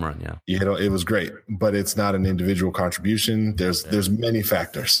hit a home run. Yeah. You know, it was great, but it's not an individual contribution. There's many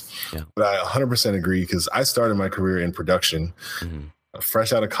factors. Yeah. But I 100% agree, because I started my career in production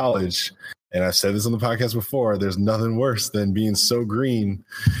fresh out of college. And I've said this on the podcast before, there's nothing worse than being so green,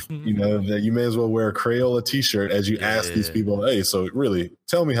 you know, that you may as well wear a Crayola t-shirt as you ask these people, hey, so really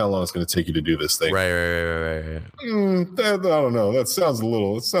tell me how long it's going to take you to do this thing. Right. I don't know. It sounds a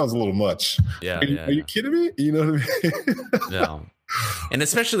little much. Yeah. Are you kidding me? You know what I mean? No. And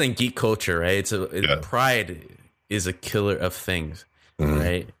especially in geek culture, right? Pride is a killer of things,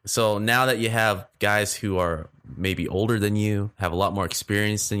 right? So now that you have guys who are maybe older than you, have a lot more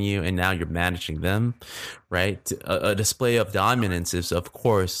experience than you, and now you're managing them, right? A display of dominance is, of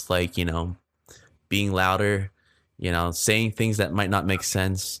course, like, you know, being louder, you know, saying things that might not make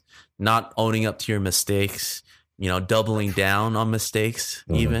sense, not owning up to your mistakes, you know, doubling down on mistakes,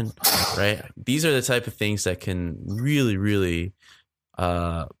 even, right? These are the type of things that can really, really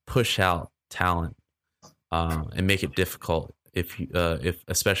push out talent and make it difficult if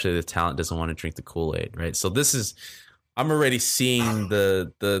especially the talent doesn't want to drink the Kool-Aid, right? So I'm already seeing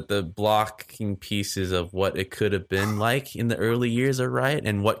the blocking pieces of what it could have been like in the early years of Riot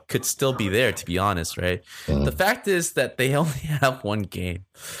and what could still be there, to be honest, right? The fact is that they only have one game,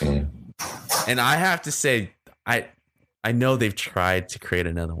 and I have to say, I know they've tried to create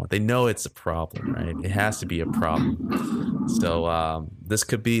another one. They know it's a problem, right? It has to be a problem. So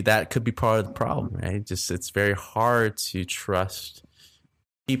that could be part of the problem, right? Just it's very hard to trust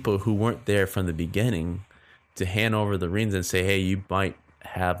people who weren't there from the beginning to hand over the reins and say, hey, you might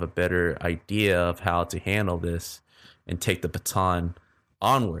have a better idea of how to handle this and take the baton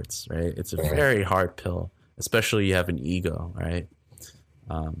onwards, right? It's a very hard pill, especially you have an ego, right?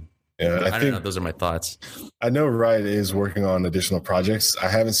 I don't know. Those are my thoughts. I know Riot is working on additional projects. I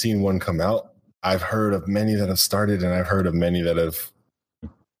haven't seen one come out. I've heard of many that have started, and I've heard of many that have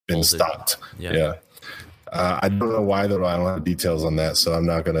been stopped. Yeah. I don't know why, though. I don't have details on that, so I'm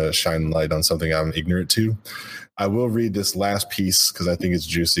not going to shine light on something I'm ignorant to. I will read this last piece because I think it's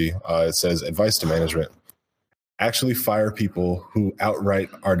juicy. It says, advice to management. Actually fire people who outright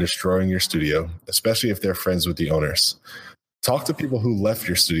are destroying your studio, especially if they're friends with the owners. Talk to people who left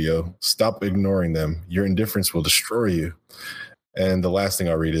your studio. Stop ignoring them. Your indifference will destroy you. And the last thing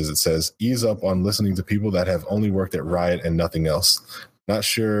I'll read is it says, ease up on listening to people that have only worked at Riot and nothing else. Not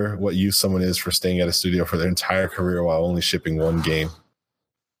sure what use someone is for staying at a studio for their entire career while only shipping one game.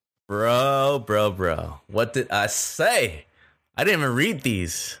 Bro. What did I say? I didn't even read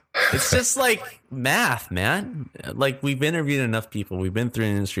these. It's just like math, man. Like, we've interviewed enough people. We've been through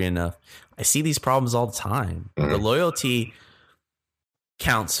the industry enough. I see these problems all the time. The loyalty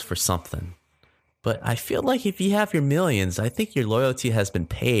counts for something. But I feel like if you have your millions, I think your loyalty has been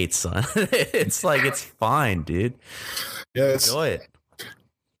paid, son. It's like, it's fine, dude. Yeah, enjoy it.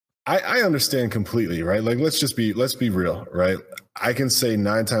 I understand completely, right? Like, let's be real, right? I can say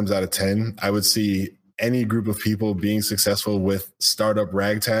 9 times out of 10, I would see any group of people being successful with startup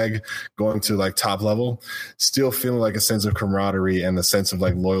ragtag going to like top level, still feeling like a sense of camaraderie and a sense of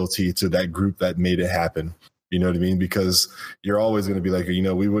like loyalty to that group that made it happen. You know what I mean? Because you're always going to be like, you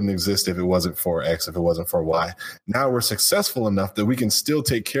know, we wouldn't exist if it wasn't for X, if it wasn't for Y. Now we're successful enough that we can still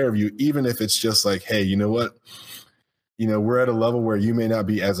take care of you, even if it's just like, hey, you know what? You know, we're at a level where you may not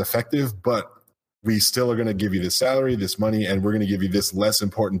be as effective, but we still are going to give you this salary, this money, and we're going to give you this less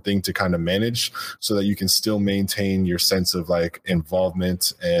important thing to kind of manage so that you can still maintain your sense of like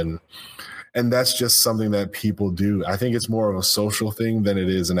involvement. And that's just something that people do. I think it's more of a social thing than it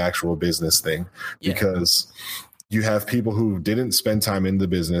is an actual business thing, because you have people who didn't spend time in the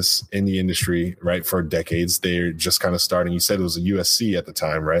business, in the industry, right, for decades. They're just kind of starting. You said it was a USC at the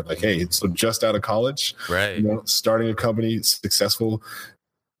time, right? Like, hey, so just out of college, right? You know, starting a company, successful.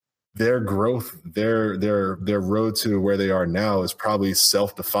 Their growth, their road to where they are now is probably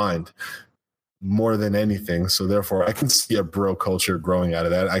self-defined more than anything. So therefore, I can see a bro culture growing out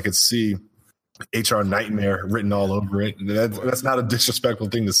of that. I could see HR nightmare written all over it. That's not a disrespectful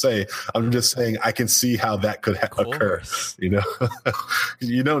thing to say. I'm just saying I can see how that could occur. You know,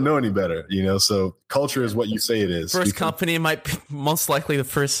 you don't know any better. You know, so culture is what you say it is. First company might be most likely the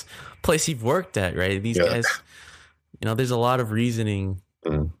first place you've worked at, right? These guys, you know, there's a lot of reasoning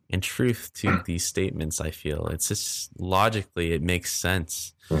and truth to these statements. I feel it's just logically it makes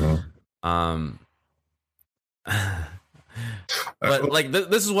sense. But like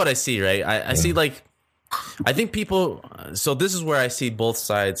this is what I see, right? I see, like, I think people, so this is where I see both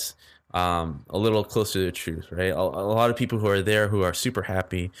sides a little closer to the truth, right? A lot of people who are there who are super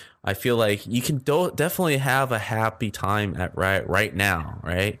happy. I feel like you can definitely have a happy time at right now,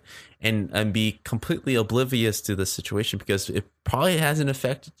 right? And be completely oblivious to the situation because it probably hasn't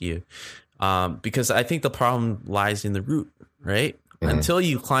affected you. Because I think the problem lies in the root, right? Until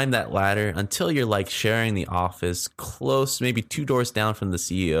you climb that ladder, until you're like sharing the office close, maybe 2 doors down from the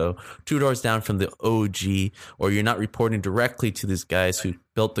CEO, 2 doors down from the OG, or you're not reporting directly to these guys who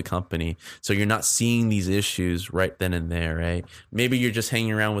built the company. So you're not seeing these issues right then and there, right? Maybe you're just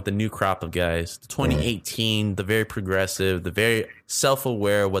hanging around with the new crop of guys, 2018, the very progressive, the very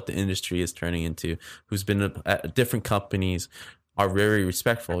self-aware of what the industry is turning into, who's been at different companies, are very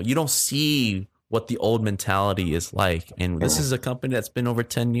respectful. You don't see what the old mentality is like. And this is a company that's been over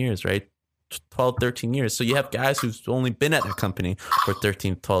 10 years, right? 12, 13 years. So you have guys who've only been at a company for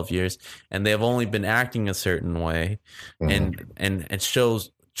 13, 12 years, and they have only been acting a certain way. And it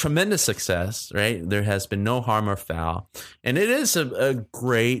shows tremendous success, right? There has been no harm or foul. And it is a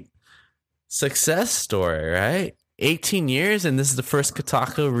great success story, right? 18 years, and this is the first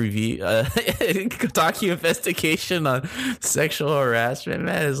Kotaku review, Kotaku investigation on sexual harassment.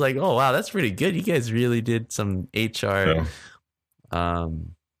 Man, it's like, oh wow, that's pretty good. You guys really did some HR,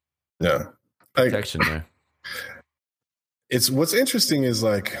 protection there. It's what's interesting is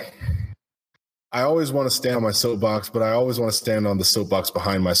like, I always want to stand on my soapbox, but I always want to stand on the soapbox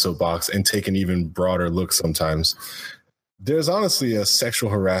behind my soapbox and take an even broader look sometimes. There's honestly a sexual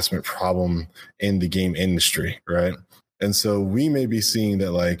harassment problem in the game industry, right? And so we may be seeing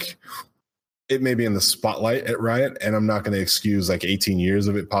that like it may be in the spotlight at Riot, and I'm not going to excuse like 18 years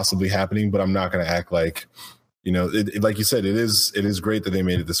of it possibly happening, but I'm not going to act like, you know, like you said, it is great that they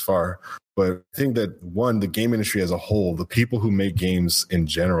made it this far. But I think that one, the game industry as a whole, the people who make games in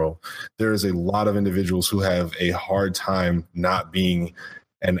general, there is a lot of individuals who have a hard time not being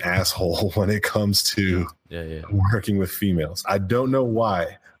an asshole when it comes to working with females. I don't know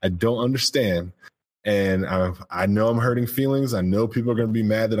why. I don't understand. And I know I'm hurting feelings. I know people are going to be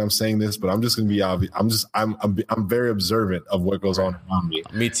mad that I'm saying this, but I'm just going to be obvious. I'm very observant of what goes on around me.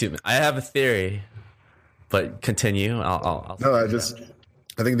 Me too. I have a theory, but continue. I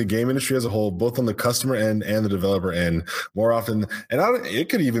think the game industry as a whole, both on the customer end and the developer end, more often, and it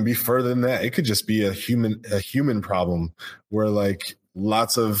could even be further than that. It could just be a human problem where like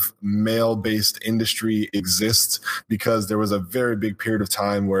lots of male-based industry exists because there was a very big period of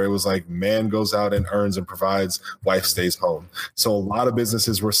time where it was like man goes out and earns and provides, wife stays home. So a lot of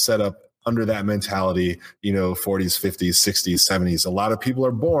businesses were set up under that mentality, you know, 40s, 50s, 60s, 70s. A lot of people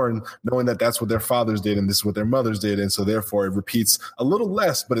are born knowing that that's what their fathers did and this is what their mothers did. And so therefore it repeats a little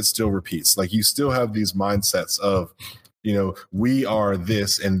less, but it still repeats. Like you still have these mindsets of, you know, we are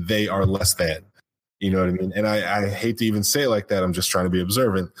this and they are less than. You know what I mean? And I hate to even say it like that. I'm just trying to be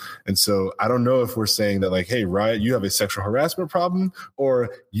observant. And so I don't know if we're saying that like, hey, Riot, you have a sexual harassment problem or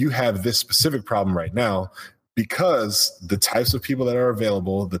you have this specific problem right now, because the types of people that are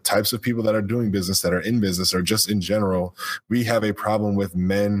available, the types of people that are doing business, that are in business, or just in general, we have a problem with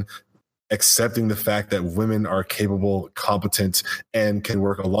men accepting the fact that women are capable, competent, and can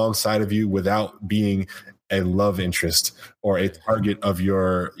work alongside of you without being a love interest or a target of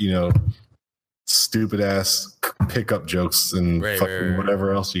your, you know, stupid ass pickup jokes and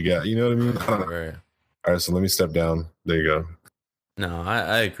whatever else you got. You know what I mean? Right. All right, so let me step down. There you go. No,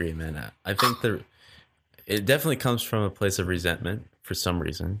 I agree, man. I think it definitely comes from a place of resentment for some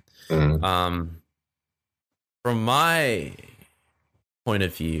reason. From my point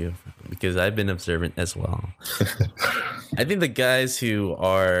of view, because I've been observant as well, I think the guys who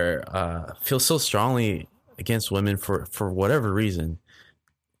are feel so strongly against women for whatever reason,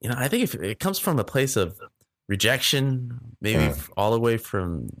 you know, I think if it comes from a place of rejection, maybe all the way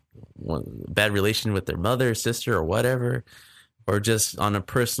from bad relation with their mother, sister, or whatever, or just on a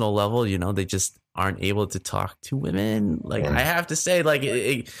personal level, you know, they just aren't able to talk to women. Like I have to say, like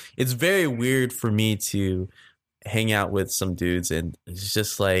it's very weird for me to hang out with some dudes, and it's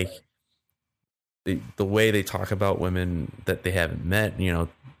just like the way they talk about women that they haven't met. You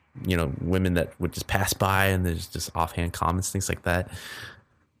know, women that would just pass by, and there's just offhand comments, things like that.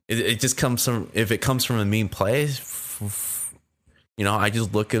 It just comes from, if it comes from a mean place, you know, I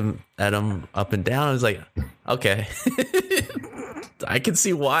just look at them up and down. It's like, okay, I can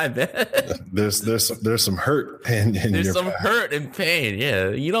see why, man. There's some hurt and there's some hurt and pain.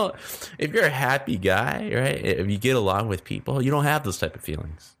 Yeah, you don't. If you're a happy guy, right? If you get along with people, you don't have those type of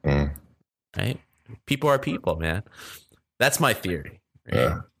feelings, right? People are people, man. That's my theory. Right?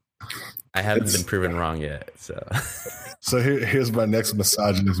 Yeah. I haven't been proven wrong yet, so. So here's my next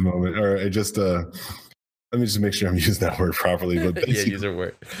misogynist moment, or just let me just make sure I'm using that word properly. But yeah, use a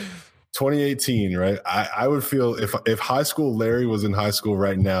word. 2018, right? I would feel if high school Larry was in high school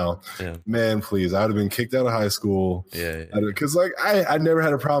right now, man, please, I would have been kicked out of high school. Yeah. Because like I never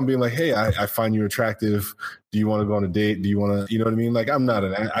had a problem being like, hey, I find you attractive. Do you want to go on a date? Do you want to, you know what I mean? Like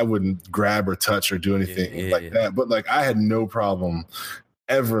I wouldn't grab or touch or do anything that. But like I had no problem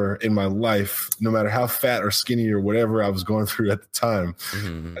ever in my life, no matter how fat or skinny or whatever I was going through at the time.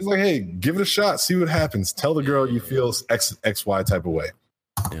 I was like, hey, give it a shot, see what happens. Tell the girl you feel XY type of way.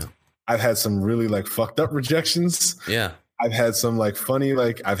 Yeah. I've had some really like fucked up rejections. Yeah. I've had some like funny,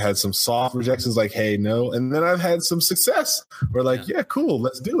 like I've had some soft rejections, like, hey, no. And then I've had some success where like, yeah, cool,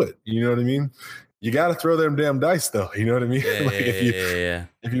 let's do it. You know what I mean? You got to throw them damn dice though. You know what I mean?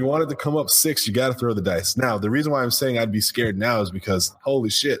 If you want it to come up 6, you got to throw the dice. Now, the reason why I'm saying I'd be scared now is because holy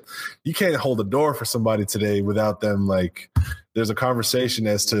shit, you can't hold a door for somebody today without them. Like there's a conversation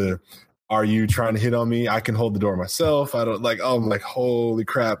as to, are you trying to hit on me? I can hold the door myself. I don't like, oh, I'm like, holy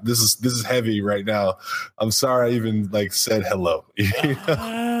crap. This is heavy right now. I'm sorry I even like said hello.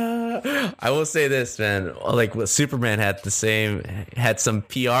 I will say this, man. Like Superman had some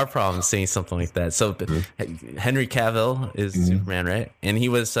PR problems saying something like that. So Henry Cavill is Superman, right? And he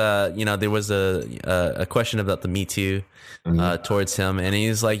was, there was a question about the Me Too towards him, and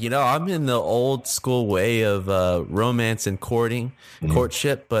he's like, I'm in the old school way of romance and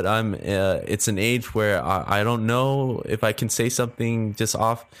courtship, but it's an age where I don't know if I can say something just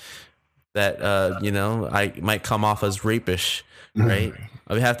off that I might come off as rapish, right?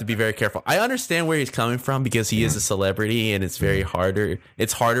 I have to be very careful. I understand where he's coming from because he is a celebrity, and it's very harder.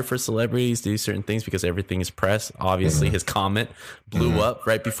 It's harder for celebrities to do certain things because everything is press. Obviously, his comment blew up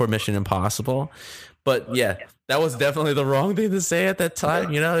right before Mission Impossible. But yeah, that was definitely the wrong thing to say at that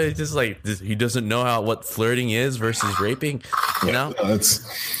time. It's just like he doesn't know what flirting is versus raping. A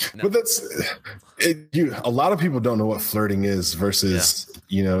lot of people don't know what flirting is versus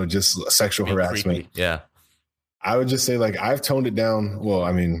just sexual harassment. Creepy. Yeah. I would just say like I've toned it down. Well,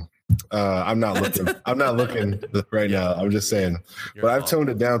 I mean, I'm not looking right now. I'm just saying, but I've toned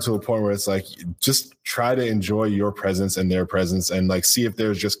it down to a point where it's like, just try to enjoy your presence and their presence and like, see if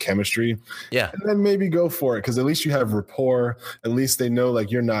there's just chemistry. Yeah. And then maybe go for it. Cause at least you have rapport. At least they know,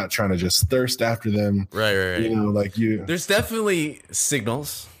 like, you're not trying to just thirst after them. Right. There's definitely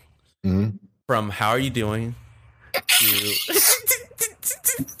signals from how are you doing to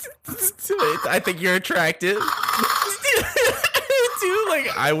I think you're attractive. Dude,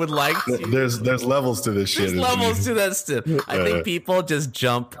 like I would like to. There's levels to this shit. There's levels to that stuff. I think people just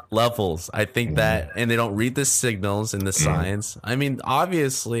jump levels. I think that, and they don't read the signals and the signs. I mean,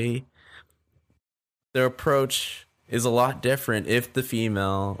 obviously, their approach is a lot different if the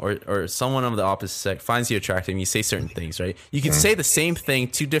female or someone of the opposite sex finds you attractive and you say certain things, right? You can say the same thing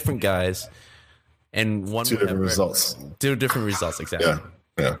to different guys, and two different results. Two different results, exactly. Yeah.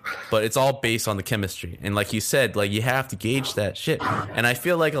 Yeah. But it's all based on the chemistry. And like you said, like you have to gauge that shit. And I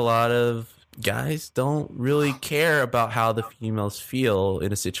feel like a lot of guys don't really care about how the females feel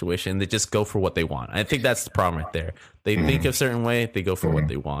in a situation. They just go for what they want. I think that's the problem right there. They think a certain way, they go for what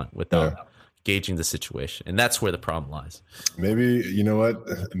they want without gauging the situation. And that's where the problem lies. Maybe, you know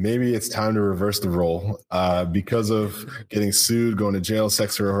what? Maybe it's time to reverse the role because of getting sued, going to jail,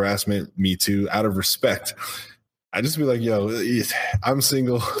 sexual harassment, Me Too, out of respect. I just be like, yo, I'm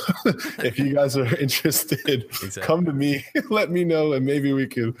single. If you guys are interested, come to me. Let me know, and maybe we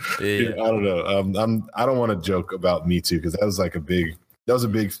can. I don't know. I don't want to joke about Me Too because that was a big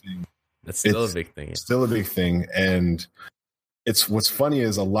thing. That's still a big thing. Yeah. Still a big thing, and it's what's funny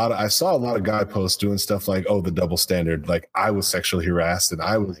is I saw a lot of guy posts doing stuff like, oh, the double standard. Like I was sexually harassed, and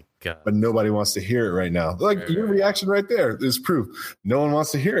I was, but nobody wants to hear it right now. Like your reaction right there is proof. No one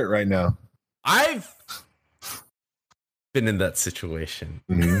wants to hear it right now. I've been in that situation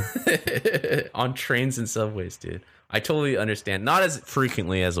on trains and subways, dude. I totally understand. Not as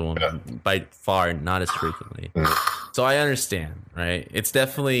frequently as a woman, by far, not as frequently. So I understand, right? It's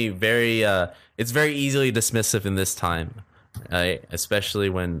definitely very easily dismissive in this time, right? Especially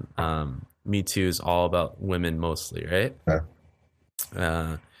when Me Too is all about women mostly, right?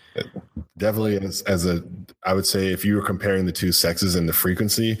 Definitely, I would say, if you were comparing the two sexes and the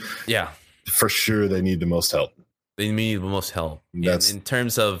frequency, for sure they need the most help. They need the most help. In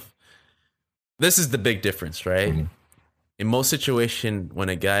terms of, this is the big difference, right? In most situations, when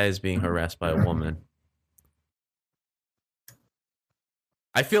a guy is being harassed by a woman,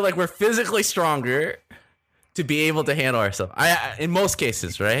 I feel like we're physically stronger to be able to handle ourselves. In most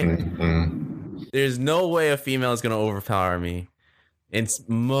cases, right? There's no way a female is going to overpower me. In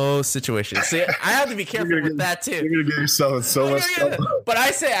most situations. See, I have to be careful with that too. You're gonna get yourself in so much trouble. But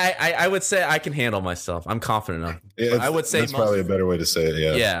I would say I can handle myself. I'm confident enough. Yeah, I would say that's probably a better way to say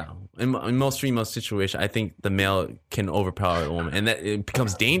it. Yeah. in most female situations, I think the male can overpower a woman, and that it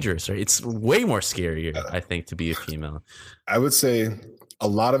becomes dangerous, right? It's way more scarier, I think, to be a female. I would say a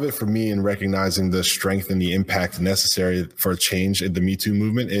lot of it for me in recognizing the strength and the impact necessary for change in the Me Too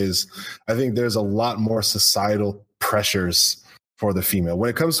movement is I think there's a lot more societal pressures for the female. When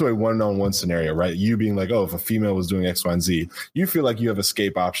it comes to a one-on-one scenario, right? You being like, oh, if a female was doing X, Y, and Z, you feel like you have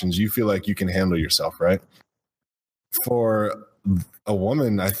escape options. You feel like you can handle yourself, right? For a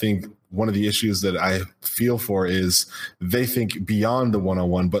woman, I think one of the issues that I feel for is they think beyond the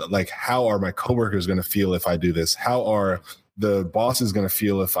one-on-one, but like, how are my coworkers going to feel if I do this? How are the boss is going to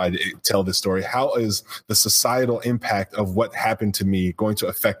feel if I tell this story? How is the societal impact of what happened to me going to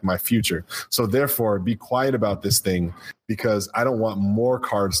affect my future? So therefore, be quiet about this thing because I don't want more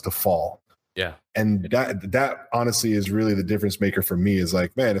cards to fall. Yeah. And that honestly is really the difference maker for me is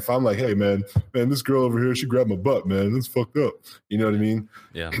like, man, if I'm like, hey, man, this girl over here, she grabbed my butt, man. That's fucked up. You know what I mean?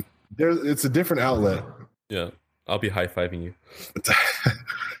 Yeah. It's a different outlet. Yeah. I'll be high-fiving you.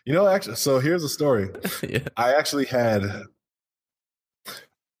 You know, actually, so here's a story. Yeah.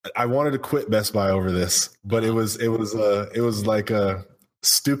 I wanted to quit Best Buy over this, but it was like a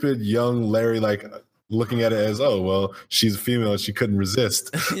stupid young Larry, like looking at it as, oh, well, she's a female. She couldn't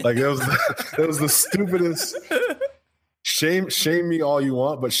resist. Like it was the stupidest. Shame me all you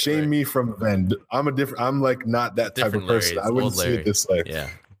want, but shame me from then. I'm like not that type of person. I wouldn't see it this way. Yeah.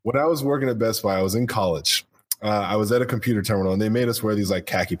 When I was working at Best Buy, I was in college. I was at a computer terminal and they made us wear these like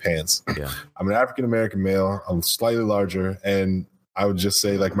khaki pants. Yeah. I'm an African-American male. I'm slightly larger. And I would just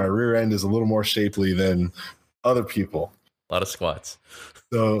say like my rear end is a little more shapely than other people. A lot of squats.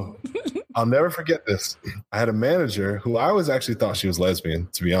 So I'll never forget this. I had a manager who I always actually thought she was lesbian,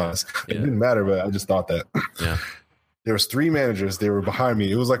 to be honest. It didn't matter, but I just thought that. Yeah. There was 3 managers. They were behind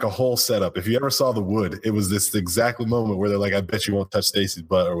me. It was like a whole setup. If you ever saw The Wood, it was this exact moment where they're like, I bet you won't touch Stacy's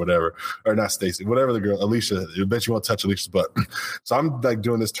butt or whatever. Or not Stacy, whatever the girl, Alicia. I bet you won't touch Alicia's butt. So I'm like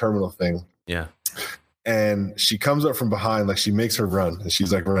doing this terminal thing. Yeah. And she comes up from behind, like she makes her run. And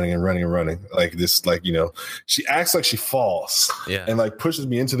she's like running and running and running. Like this, like, you know, she acts like she falls. Yeah. And like pushes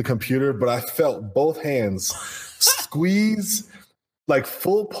me into the computer. But I felt both hands squeeze, like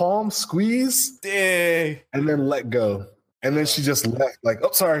full palm squeeze. Dang. And then let go. And then she just left, like,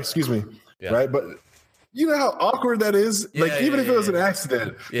 oh, sorry, excuse me. Yeah. Right. But you know how awkward that is? Yeah, like, even if it was an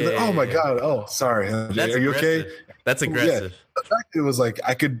accident, like, oh my God. Oh, sorry. That's Are you okay? That's aggressive. Yeah. The fact it was like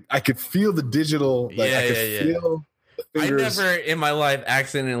I could feel the digital, like I could feel the fingers. I never in my life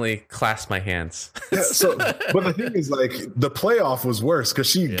accidentally clasped my hands. Yeah, so but the thing is, like, the playoff was worse because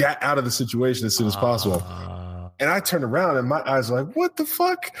she got out of the situation as soon as possible. And I turned around and my eyes were like, what the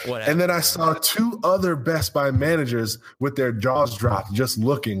fuck? And then I saw 2 other Best Buy managers with their jaws dropped, just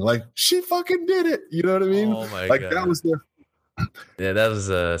looking like she fucking did it. You know what I mean? Oh my God. that was their. Yeah, that was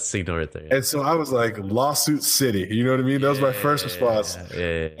a signal right there. And so I was like, lawsuit city. You know what I mean? That was my first response.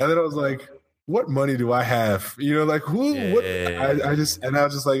 Yeah. And then I was like, what money do I have? You know, like who? What? I was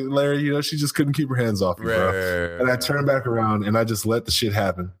just like, Larry, you know, she just couldn't keep her hands off me, bro. And I turned back around and I just let the shit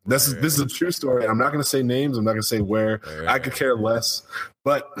happen. This is a true story. I'm not going to say names. I'm not going to say where. I could care less.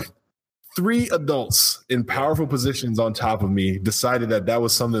 But 3 adults in powerful positions on top of me decided that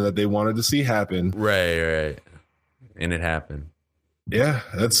was something that they wanted to see happen. Right. And it happened. Yeah,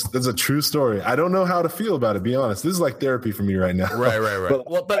 that's a true story. I don't know how to feel about it, be honest. This is like therapy for me right now. Right.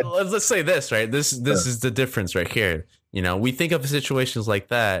 But let's say this, right? This is the difference right here. You know, we think of situations like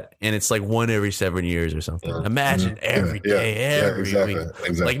that, and it's like 1 every 7 years or something. Imagine every day, every week.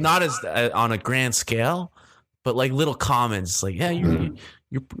 Exactly. Like not as on a grand scale, but like little comments, like, yeah,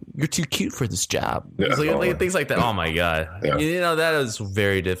 you're too cute for this job. Like things like that. Oh my God. Yeah. You know, that is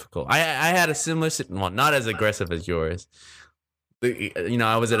very difficult. I had a similar, well, not as aggressive as yours. You know,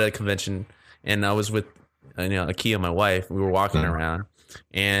 I was at a convention and I was with, Akia, my wife. We were walking around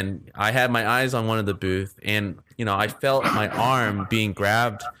and I had my eyes on one of the booth and, you know, I felt my arm being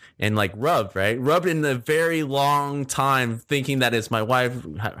grabbed and like rubbed in a very long time, thinking that it's my wife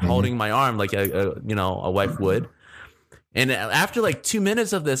holding my arm like a wife would. And after like 2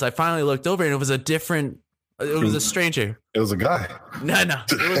 minutes of this, I finally looked over and it was a stranger. It was a guy. No,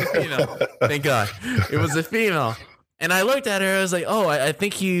 it was a female. Thank God. It was a female. And I looked at her. I was like, oh, I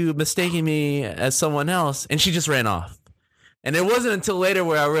think you mistaken me as someone else. And she just ran off. And it wasn't until later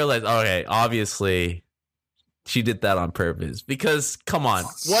where I realized, okay, obviously she did that on purpose. Because, come on,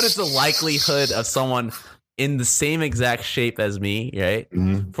 what is the likelihood of someone in the same exact shape as me, right?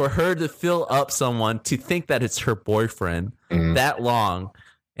 Mm-hmm. For her to fill up someone to think that it's her boyfriend that long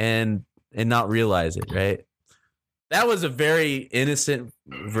and not realize it, right? That was a very innocent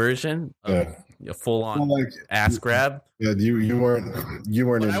version of a full on ass grab. Yeah, you weren't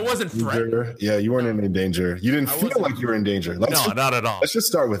in I wasn't threatened. Yeah, you weren't in danger. You didn't feel like you were in danger. No, not at all. Let's just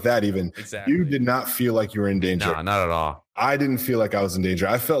start with that. Even exactly, you did not feel like you were in danger. No, not at all. I didn't feel like I was in danger.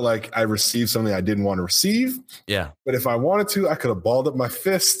 I felt like I received something I didn't want to receive. Yeah. But if I wanted to, I could have balled up my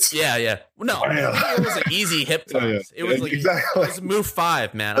fists. Yeah. No, it was an easy hip toss. Yeah. It was like exactly. It was move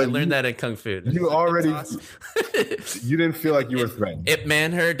 5, man. I learned that in Kung Fu. You already, you didn't feel like you were threatened. It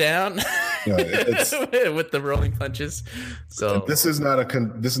man her down with the rolling punches. So this is not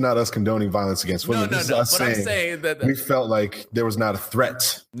us condoning violence against women. No. This is us but I'm saying that we felt like there was not a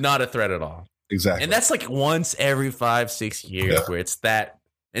threat. Not a threat at all. Exactly. And that's like once every 5-6 years where it's that,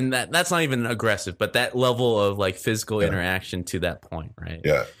 and that's not even aggressive, but that level of like physical interaction to that point, right?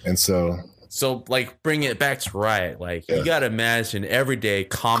 Yeah. And so like bring it back to Riot. Like you got to imagine everyday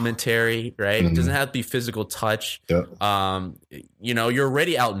commentary, right? It doesn't have to be physical touch. Yeah. You're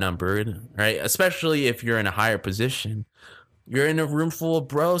already outnumbered, right? Especially if you're in a higher position. You're in a room full of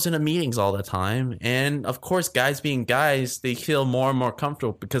bros in a meetings all the time. And of course, guys being guys, they feel more and more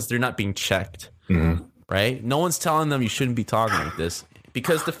comfortable because they're not being checked, right? No one's telling them you shouldn't be talking like this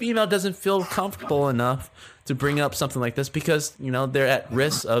because the female doesn't feel comfortable enough to bring up something like this because, they're at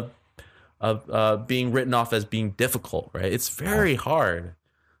risk of being written off as being difficult, right? It's very hard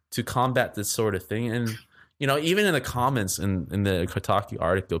to combat this sort of thing. And, even in the comments in the Kotaku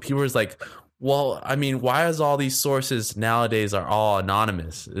article, people was like, well, I mean, why is all these sources nowadays are all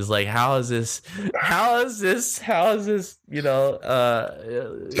anonymous? It's like, how is this, good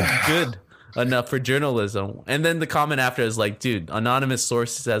enough for journalism? And then the comment after is like, dude, anonymous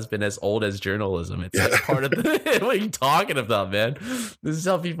sources has been as old as journalism. It's like part of what are you talking about, man? This is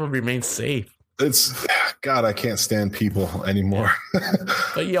how people remain safe. God, I can't stand people anymore.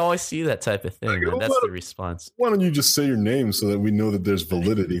 But you always see that type of thing, man. That's the response. Why don't you just say your name so that we know that there's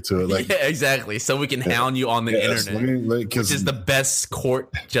validity to it? Like, yeah, exactly. So we can hound you on the internet, which is the best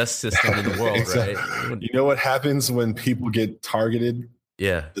court justice system in the world, exactly. Right? You know what happens when people get targeted?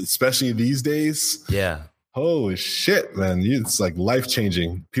 Yeah. Especially these days? Yeah. Holy shit, man. It's like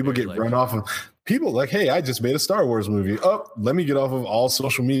life-changing. People get run off of... People like, hey, I just made a Star Wars movie. Oh, let me get off of all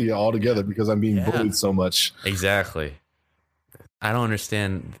social media altogether because I'm being bullied so much. Exactly. I don't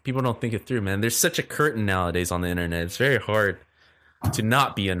understand. People don't think it through, man. There's such a curtain nowadays on the internet. It's very hard to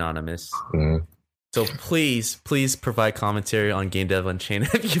not be anonymous. Mm-hmm. So please provide commentary on Game Dev Unchained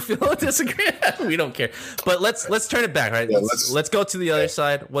if you feel disagree. We don't care. But let's turn it back, right? Yeah, let's go to the other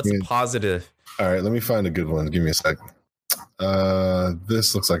side. What's positive? All right, let me find a good one. Give me a sec.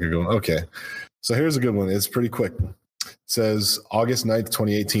 This looks like a good one. Okay. So here's a good one. It's pretty quick. It says August 9th,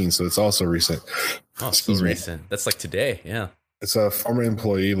 2018. So it's also recent. Oh, so recent. That's like today. Yeah. It's a former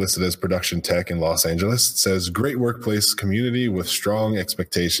employee listed as production tech in Los Angeles. It says great workplace community with strong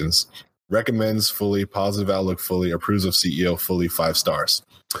expectations. Recommends fully, positive outlook fully, approves of CEO fully, 5 stars.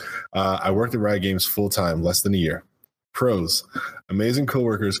 I worked at Riot Games full time, less than a year. Pros, amazing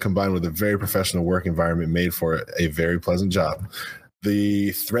coworkers combined with a very professional work environment made for a very pleasant job. The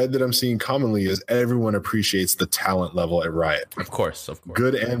thread that I'm seeing commonly is everyone appreciates the talent level at Riot. Of course.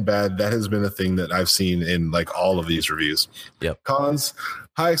 Good and bad. That has been a thing that I've seen in like all of these reviews. Yep. Cons,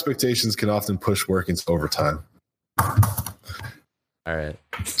 high expectations can often push work into overtime. All right.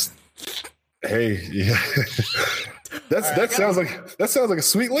 Hey, yeah. That sounds like a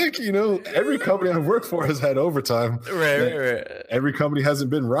sweet link. Every company I've worked for has had overtime. Right. Every company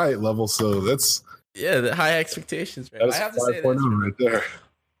hasn't been Riot level, so that's the high expectations. Right? That's 5.0 right there.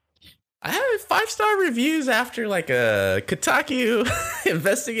 I have 5-star reviews after like a Kotaku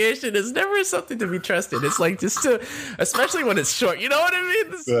investigation. It's never something to be trusted. It's like especially when it's short. You know what I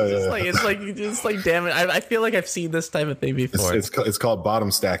mean? It's like damn it. I feel like I've seen this type of thing before. It's called bottom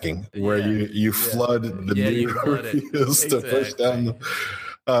stacking, where you flood the new reviews to push down.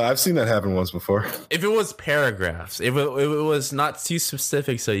 I've seen that happen once before. If it was paragraphs, if it was not too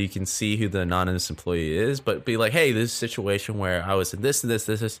specific so you can see who the anonymous employee is, but be like, hey, this situation where I was in this,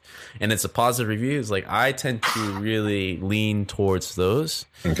 and it's a positive review, it's like I tend to really lean towards those.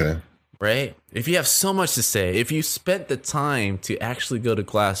 Okay. Right? If you have so much to say, if you spent the time to actually go to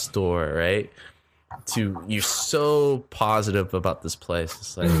Glassdoor, right? You're so positive about this place.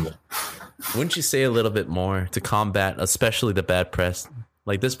 It's like, wouldn't you say a little bit more to combat, especially the bad press?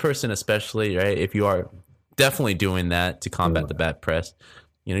 Like this person especially, right? If you are definitely doing that to combat the bad press,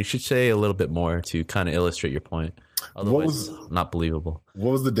 you should say a little bit more to kind of illustrate your point. Otherwise, it's not believable.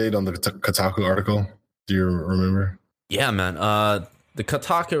 What was the date on the Kotaku article? Do you remember? Yeah, man. The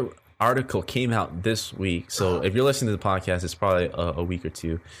Kotaku article came out this week. So if you're listening to the podcast, it's probably a week or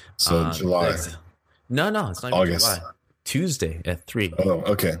two. So July. No, it's not August. July. Tuesday at 3. Oh,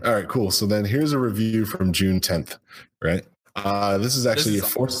 okay. All right, cool. So then here's a review from June 10th, right? This is actually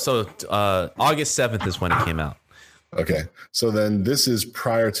August 7th is when it came out. Okay. So then this is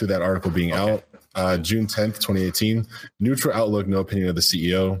prior to that article being out. June 10th, 2018. Neutral outlook, no opinion of the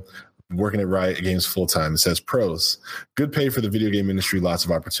CEO. Working at Riot Games full-time. It says pros: good pay for the video game industry, lots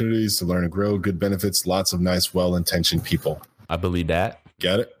of opportunities to learn and grow, good benefits, lots of nice, well-intentioned people. I believe that.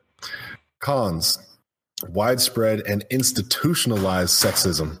 Get it? Cons: widespread and institutionalized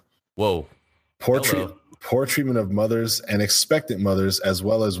sexism. Whoa. Poor treatment of mothers and expectant mothers, as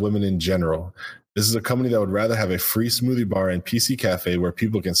well as women in general. This is a company that would rather have a free smoothie bar and PC cafe where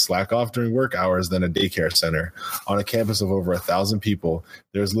people can slack off during work hours than a daycare center. On a campus of over 1,000 people,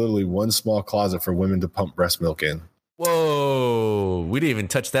 there's literally one small closet for women to pump breast milk in. Whoa, we didn't even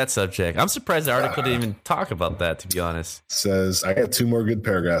touch that subject. I'm surprised the article didn't even talk about that, to be honest. Says, I got 2 more good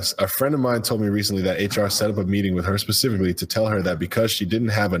paragraphs. A friend of mine told me recently that HR set up a meeting with her specifically to tell her that because she didn't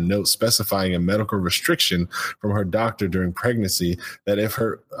have a note specifying a medical restriction from her doctor during pregnancy, that if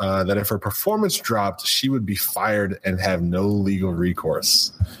her performance dropped, she would be fired and have no legal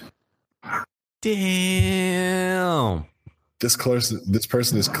recourse. Damn. This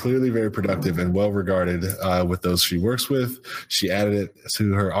person is clearly very productive and well regarded with those she works with. She added it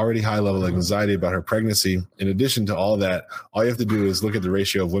to her already high level of anxiety about her pregnancy. In addition to all that, all you have to do is look at the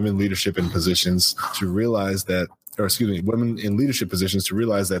ratio of women leadership in positions to realize that, women in leadership positions to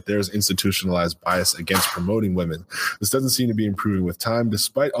realize that there's institutionalized bias against promoting women. This doesn't seem to be improving with time,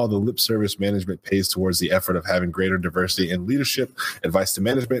 despite all the lip service management pays towards the effort of having greater diversity in leadership. Advice to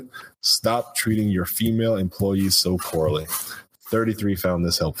management: stop treating your female employees so poorly. 33 found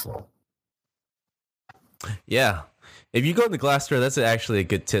this helpful. Yeah. If you go to Glassdoor, that's actually a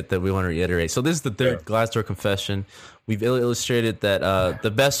good tip that we want to reiterate. So this is the third Glassdoor confession. We've illustrated that the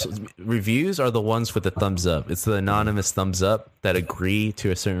best reviews are the ones with the thumbs up. It's the anonymous thumbs up that agree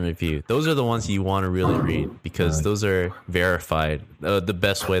to a certain review. Those are the ones you want to really read because those are verified the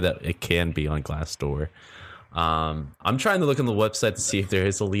best way that it can be on Glassdoor. I'm trying to look on the website to see if there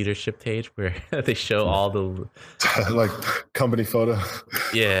is a leadership page where they show all the like company photo.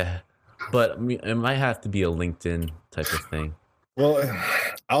 Yeah. But it might have to be a LinkedIn type of thing. Well,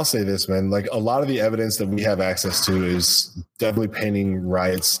 I'll say this, man. Like, a lot of the evidence that we have access to is definitely painting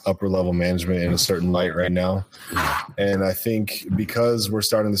Riot's upper level management in a certain light right now. And I think because we're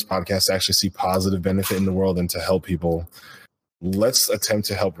starting this podcast to actually see positive benefit in the world and to help people, let's attempt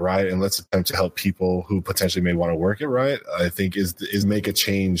to help Riot and let's attempt to help people who potentially may want to work at Riot. I think is make a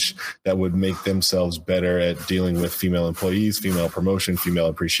change that would make themselves better at dealing with female employees, female promotion, female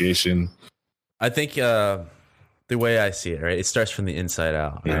appreciation. I think the way I see it, right, it starts from the inside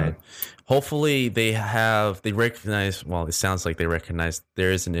out, right? Hopefully they recognize, well, it sounds like they recognize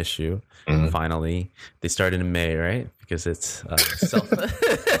there is an issue. Finally, they started in May, right? Because it's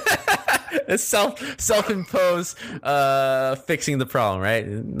self-imposed fixing the problem, right?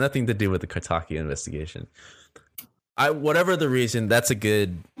 Nothing to do with the Kotaku investigation. Whatever the reason, that's a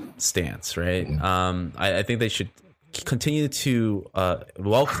good stance, right? I think they should continue to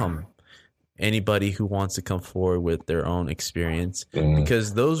welcome anybody who wants to come forward with their own experience,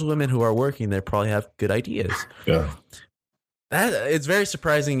 because those women who are working there probably have good ideas. Yeah. It's very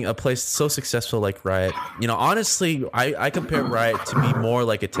surprising a place so successful like Riot. You know, honestly, I compare Riot to be more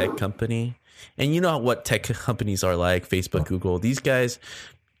like a tech company. And you know what tech companies are like, Facebook, Google. These guys,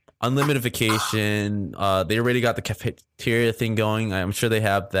 unlimited vacation. They already got the cafeteria thing going. I'm sure they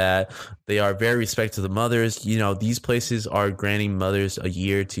have that. They are very respectful of the mothers. You know, these places are granting mothers a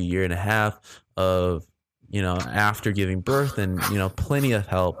year to year and a half of, you know, after giving birth, and, you know, plenty of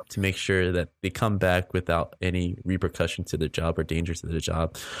help to make sure that they come back without any repercussion to their job or danger to their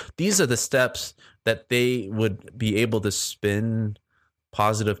job. These are the steps that they would be able to spin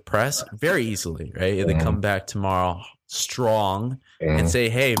positive press very easily, right? If they come back tomorrow strong and say,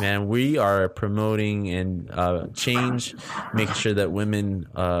 hey man, we are promoting and change, making sure that women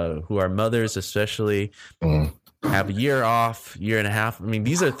who are mothers especially have a year off, year and a half. I mean,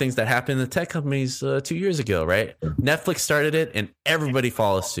 these are things that happened in the tech companies 2 years ago, right? Netflix started it and everybody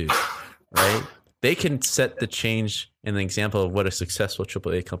follows suit, right? They can set the change and the example of what a successful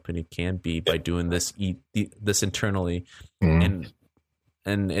AAA company can be by doing this internally.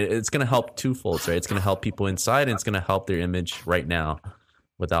 And it's going to help twofold, right? It's going to help people inside, and it's going to help their image right now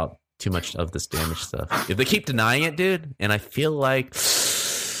without too much of this damaged stuff. If they keep denying it, dude, and I feel like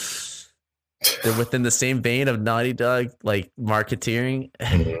they're within the same vein of Naughty Dog, like marketeering,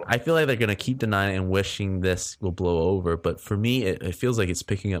 I feel like they're going to keep denying it and wishing this will blow over. But for me, it feels like it's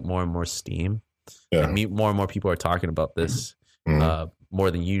picking up more and more steam. Yeah. More and more people are talking about this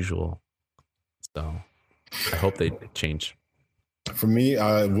more than usual. So... I hope they change. For me,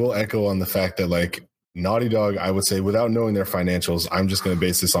 I will echo on the fact that like Naughty Dog, I would say, without knowing their financials, I'm just going to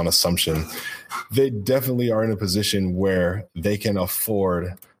base this on assumption. They definitely are in a position where they can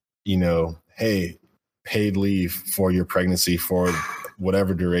afford, hey, paid leave for your pregnancy for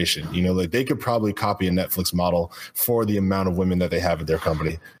whatever duration. Like they could probably copy a Netflix model for the amount of women that they have at their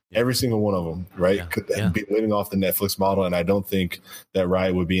company. Every single one of them, right? Could be living off the Netflix model. And I don't think that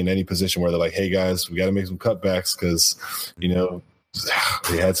Riot would be in any position where they're like, hey guys, we got to make some cutbacks because,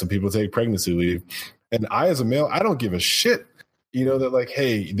 they had some people take pregnancy leave. And I, as a male, I don't give a shit, that like,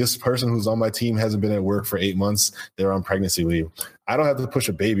 hey, this person who's on my team hasn't been at work for 8 months. They're on pregnancy leave. I don't have to push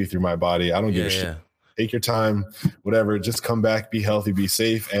a baby through my body. I don't give a shit. Take your time, whatever. Just come back, be healthy, be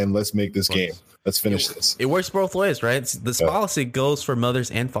safe, and let's make this game. Let's finish this. It works both ways, right? This policy goes for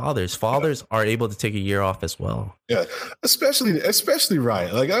mothers and fathers. Fathers are able to take a year off as well. Yeah, especially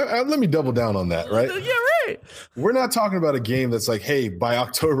Riot. Like, let me double down on that, right? Yeah, right. We're not talking about a game that's like, hey, by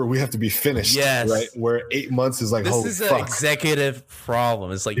October we have to be finished. Yes. Right. Where 8 months is like, this is an executive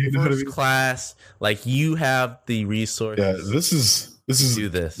problem. It's like first class. Like you have the resources. Yeah, this is do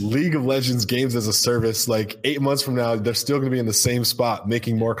this. League of Legends games as a service. Like 8 months from now, they're still going to be in the same spot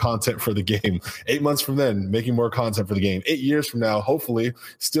making more content for the game. 8 months from then, making more content for the game. 8 years from now, hopefully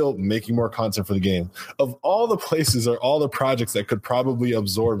still making more content for the game. Of all the places or all the projects that could probably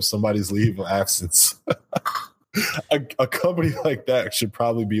absorb somebody's leave of absence, a company like that should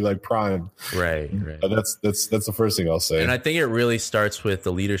probably be like primed. Right. That's the first thing I'll say. And I think it really starts with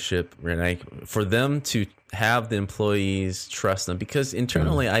the leadership, Renee, for them to have the employees trust them, because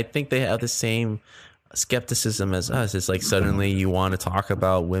internally I think they have the same skepticism as us. It's like suddenly you want to talk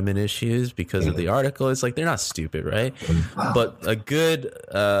about women issues because of the article. It's like they're not stupid, right? But a good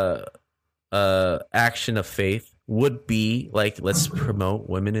action of faith would be like, let's promote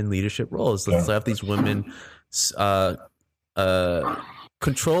women in leadership roles. Let's have these women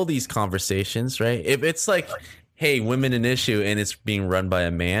control these conversations, right? If it's like, hey, women an issue and it's being run by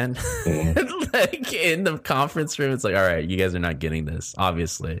a man, like in the conference room, it's like, all right, you guys are not getting this.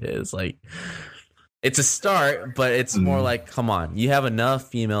 Obviously, it's like, it's a start, but it's more like, come on, you have enough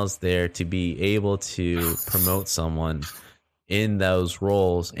females there to be able to promote someone in those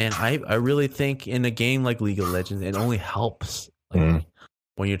roles. And I really think in a game like League of Legends, it only helps like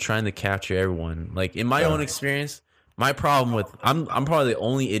when you're trying to capture everyone. Like in my own experience, my problem with I'm probably the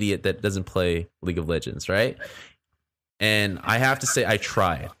only idiot that doesn't play League of Legends, right? And I have to say I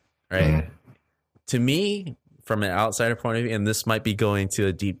tried, right? To me, from an outsider point of view, and this might be going to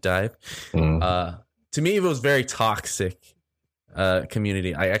a deep dive, to me it was very toxic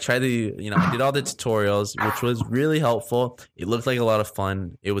community. I tried to, I did all the tutorials, which was really helpful. It looked like a lot of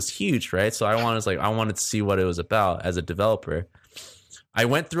fun. It was huge, right? So I wanted to see what it was about as a developer. I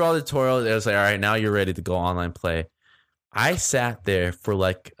went through all the tutorials. It was like, all right, now you're ready to go online play. I sat there for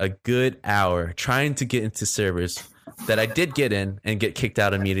like a good hour trying to get into servers that I did get in and get kicked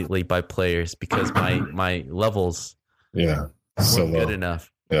out immediately by players because my levels weren't good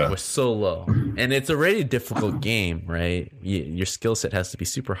enough. We're so low. And it's already a difficult game, right? Your skill set has to be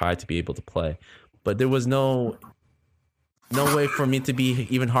super high to be able to play. But there was no way for me to be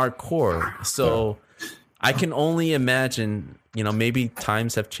even hardcore. So I can only imagine, maybe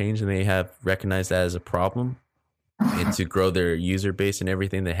times have changed and they have recognized that as a problem. And to grow their user base and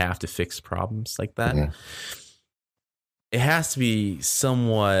everything, they have to fix problems like that. Mm-hmm. It has to be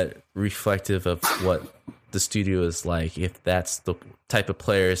somewhat reflective of what the studio is like, if that's the type of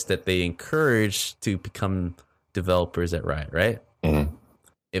players that they encourage to become developers at Riot, right? Mm-hmm.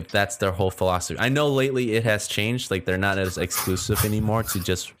 If that's their whole philosophy. I know lately it has changed. Like they're not as exclusive anymore to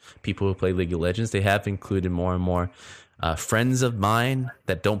just people who play League of Legends. They have included more and more friends of mine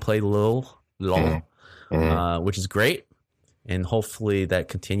that don't play LOL, which is great. And hopefully that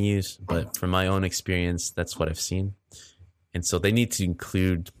continues. But from my own experience, that's what I've seen. And so they need to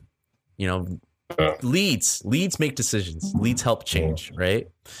include, leads. Leads make decisions. Leads help change, right?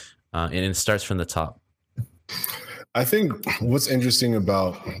 And it starts from the top. I think what's interesting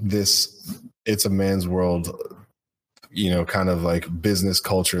about this, it's a man's world, kind of like business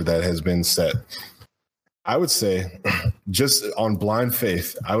culture that has been set. I would say, just on blind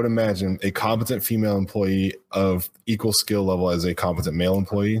faith, I would imagine a competent female employee of equal skill level as a competent male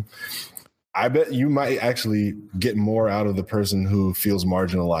employee. I bet you might actually get more out of the person who feels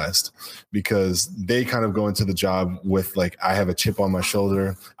marginalized because they kind of go into the job with like, I have a chip on my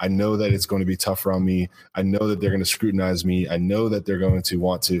shoulder. I know that it's going to be tougher on me. I know that they're going to scrutinize me. I know that they're going to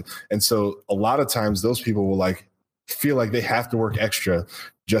want to. And so a lot of times those people will like feel like they have to work extra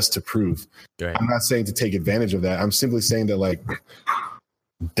just to prove. Right. I'm not saying to take advantage of that. I'm simply saying that like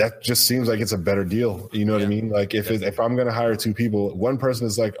that just seems like it's a better deal. You know what I mean? Like if I'm going to hire two people, one person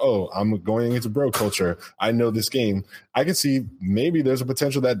is like, oh, I'm going into bro culture. I know this game. I can see maybe there's a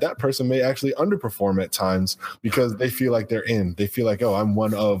potential that person may actually underperform at times because they feel like they're in. They feel like, oh, I'm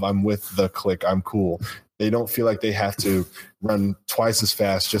with the clique. I'm cool. They don't feel like they have to run twice as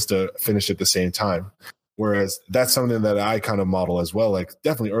fast just to finish at the same time. Whereas that's something that I kind of model as well. Like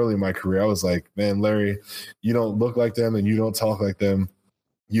definitely early in my career, I was like, man, Larry, you don't look like them and you don't talk like them.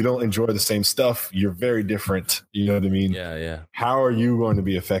 You don't enjoy the same stuff. You're very different. You know what I mean? Yeah. How are you going to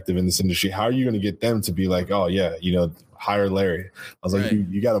be effective in this industry? How are you going to get them to be like, oh yeah, hire Larry? I was like,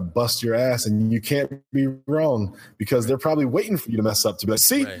 you got to bust your ass and you can't be wrong because they're probably waiting for you to mess up to be like,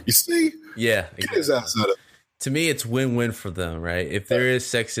 see, you see? Yeah. Get his ass out of it. To me, it's win-win for them, right? If there is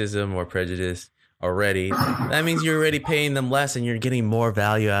sexism or prejudice already, that means you're already paying them less and you're getting more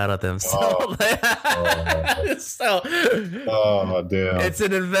value out of them. So, damn. It's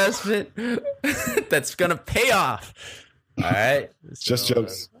an investment that's going to pay off. All right. Just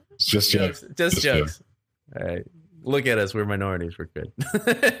jokes. Just jokes. All right. Look at us. We're minorities. We're good.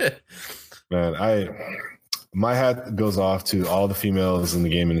 Man, my hat goes off to all the females in the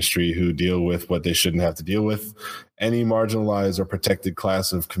game industry who deal with what they shouldn't have to deal with. Any marginalized or protected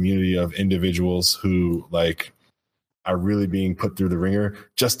class of community of individuals who are really being put through the ringer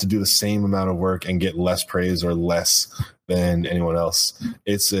just to do the same amount of work and get less praise or less than anyone else.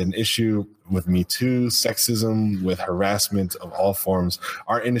 It's an issue with Me Too, sexism, with harassment of all forms.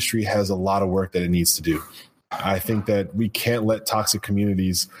 Our industry has a lot of work that it needs to do. I think that we can't let toxic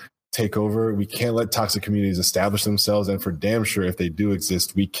communities take over. We can't let toxic communities establish themselves. And for damn sure, if they do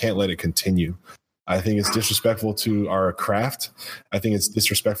exist, we can't let it continue. I think it's disrespectful to our craft. I think it's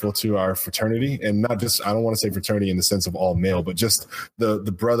disrespectful to our fraternity, and not just, I don't want to say fraternity in the sense of all male, but just the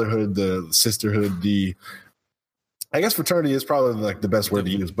brotherhood, the sisterhood, I guess fraternity is probably the best word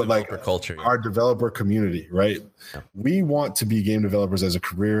to use, but culture, our developer community, right? Yeah. We want to be game developers as a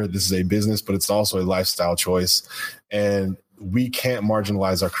career. This is a business, but it's also a lifestyle choice. And we can't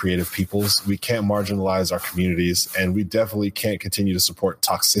marginalize our creative peoples. We can't marginalize our communities. And we definitely can't continue to support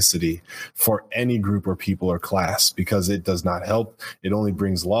toxicity for any group or people or class because it does not help. It only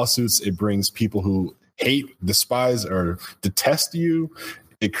brings lawsuits. It brings people who hate, despise, or detest you.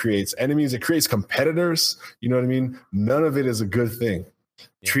 It creates enemies. It creates competitors. You know what I mean? None of it is a good thing.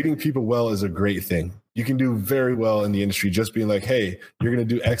 Yeah. Treating people well is a great thing. You can do very well in the industry just being like, hey, you're going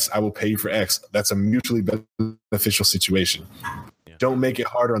to do X, I will pay you for X. That's a mutually beneficial situation. Yeah. Don't make it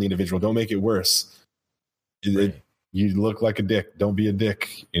harder on the individual. Don't make it worse. You look like a dick. Don't be a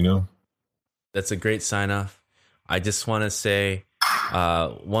dick, That's a great sign off. I just want to say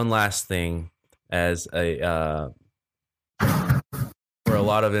one last thing as for a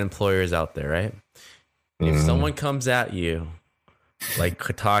lot of employers out there, right? If someone comes at you like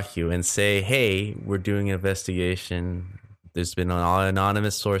Kotaku and say, hey, we're doing an investigation. There's been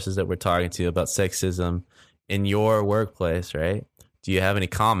anonymous sources that we're talking to about sexism in your workplace, right? Do you have any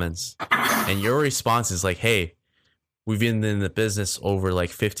comments? And your response is like, hey, we've been in the business over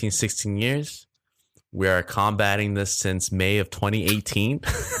 15, 16 years. We are combating this since May of 2018.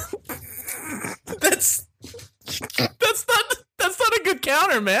 That's not a good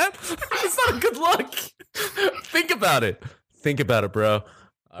counter, man. That's not a good look. Think about it, bro.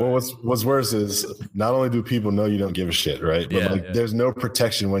 Well, what's worse is not only do people know you don't give a shit, right? But there's no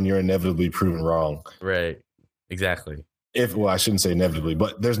protection when you're inevitably proven wrong. Right. Exactly. I shouldn't say inevitably,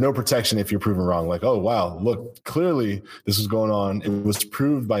 but there's no protection if you're proven wrong. Like, oh, wow, look, clearly this was going on. It was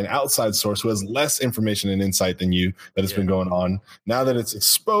proved by an outside source who has less information and insight than you that it's been going on. Now that it's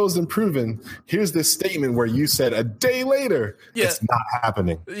exposed and proven, here's this statement where you said a day later, it's not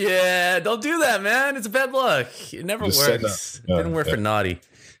happening. Yeah, don't do that, man. It's bad luck. It never works. It didn't work for Naughty.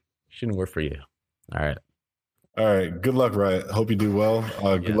 Shouldn't work for you. All right. Good luck, Riot. Hope you do well.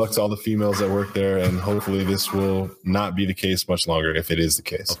 Good luck to all the females that work there. And hopefully this will not be the case much longer if it is the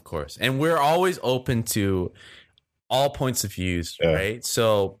case. Of course. And we're always open to all points of views, right?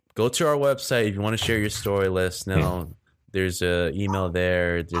 So go to our website. If you want to share your story, let us know. There's an email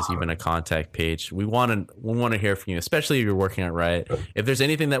there. There's even a contact page. We want to hear from you, especially if you're working at Riot. If there's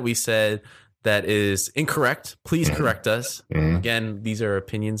anything that we said that is incorrect, please correct us. Again, these are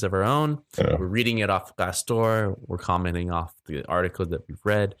opinions of our own. We're reading it off Glassdoor. We're commenting off the article that we've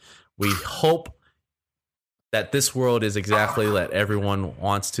read. We hope that this world is exactly what everyone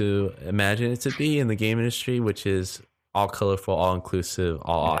wants to imagine it to be in the game industry, which is all colorful, all inclusive,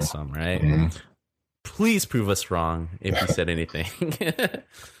 all awesome, right? Please prove us wrong if you said anything.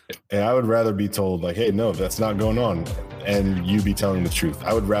 And I would rather be told hey, no, that's not going on, and you be telling the truth.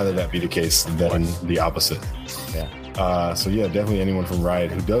 I would rather that be the case than the opposite. Yeah. So yeah, definitely anyone from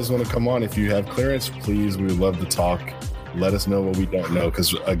Riot who does want to come on, if you have clearance, please, we would love to talk. Let us know what we don't know,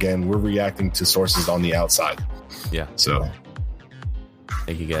 because again, we're reacting to sources on the outside. Yeah. So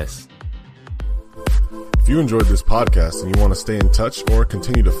thank you guys. If you enjoyed this podcast and you want to stay in touch or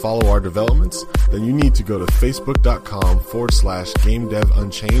continue to follow our developments, then you need to go to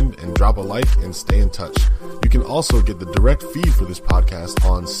facebook.com/GameDevUnchained and drop a like and stay in touch. You can also get the direct feed for this podcast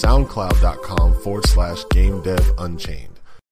on soundcloud.com/GameDevUnchained.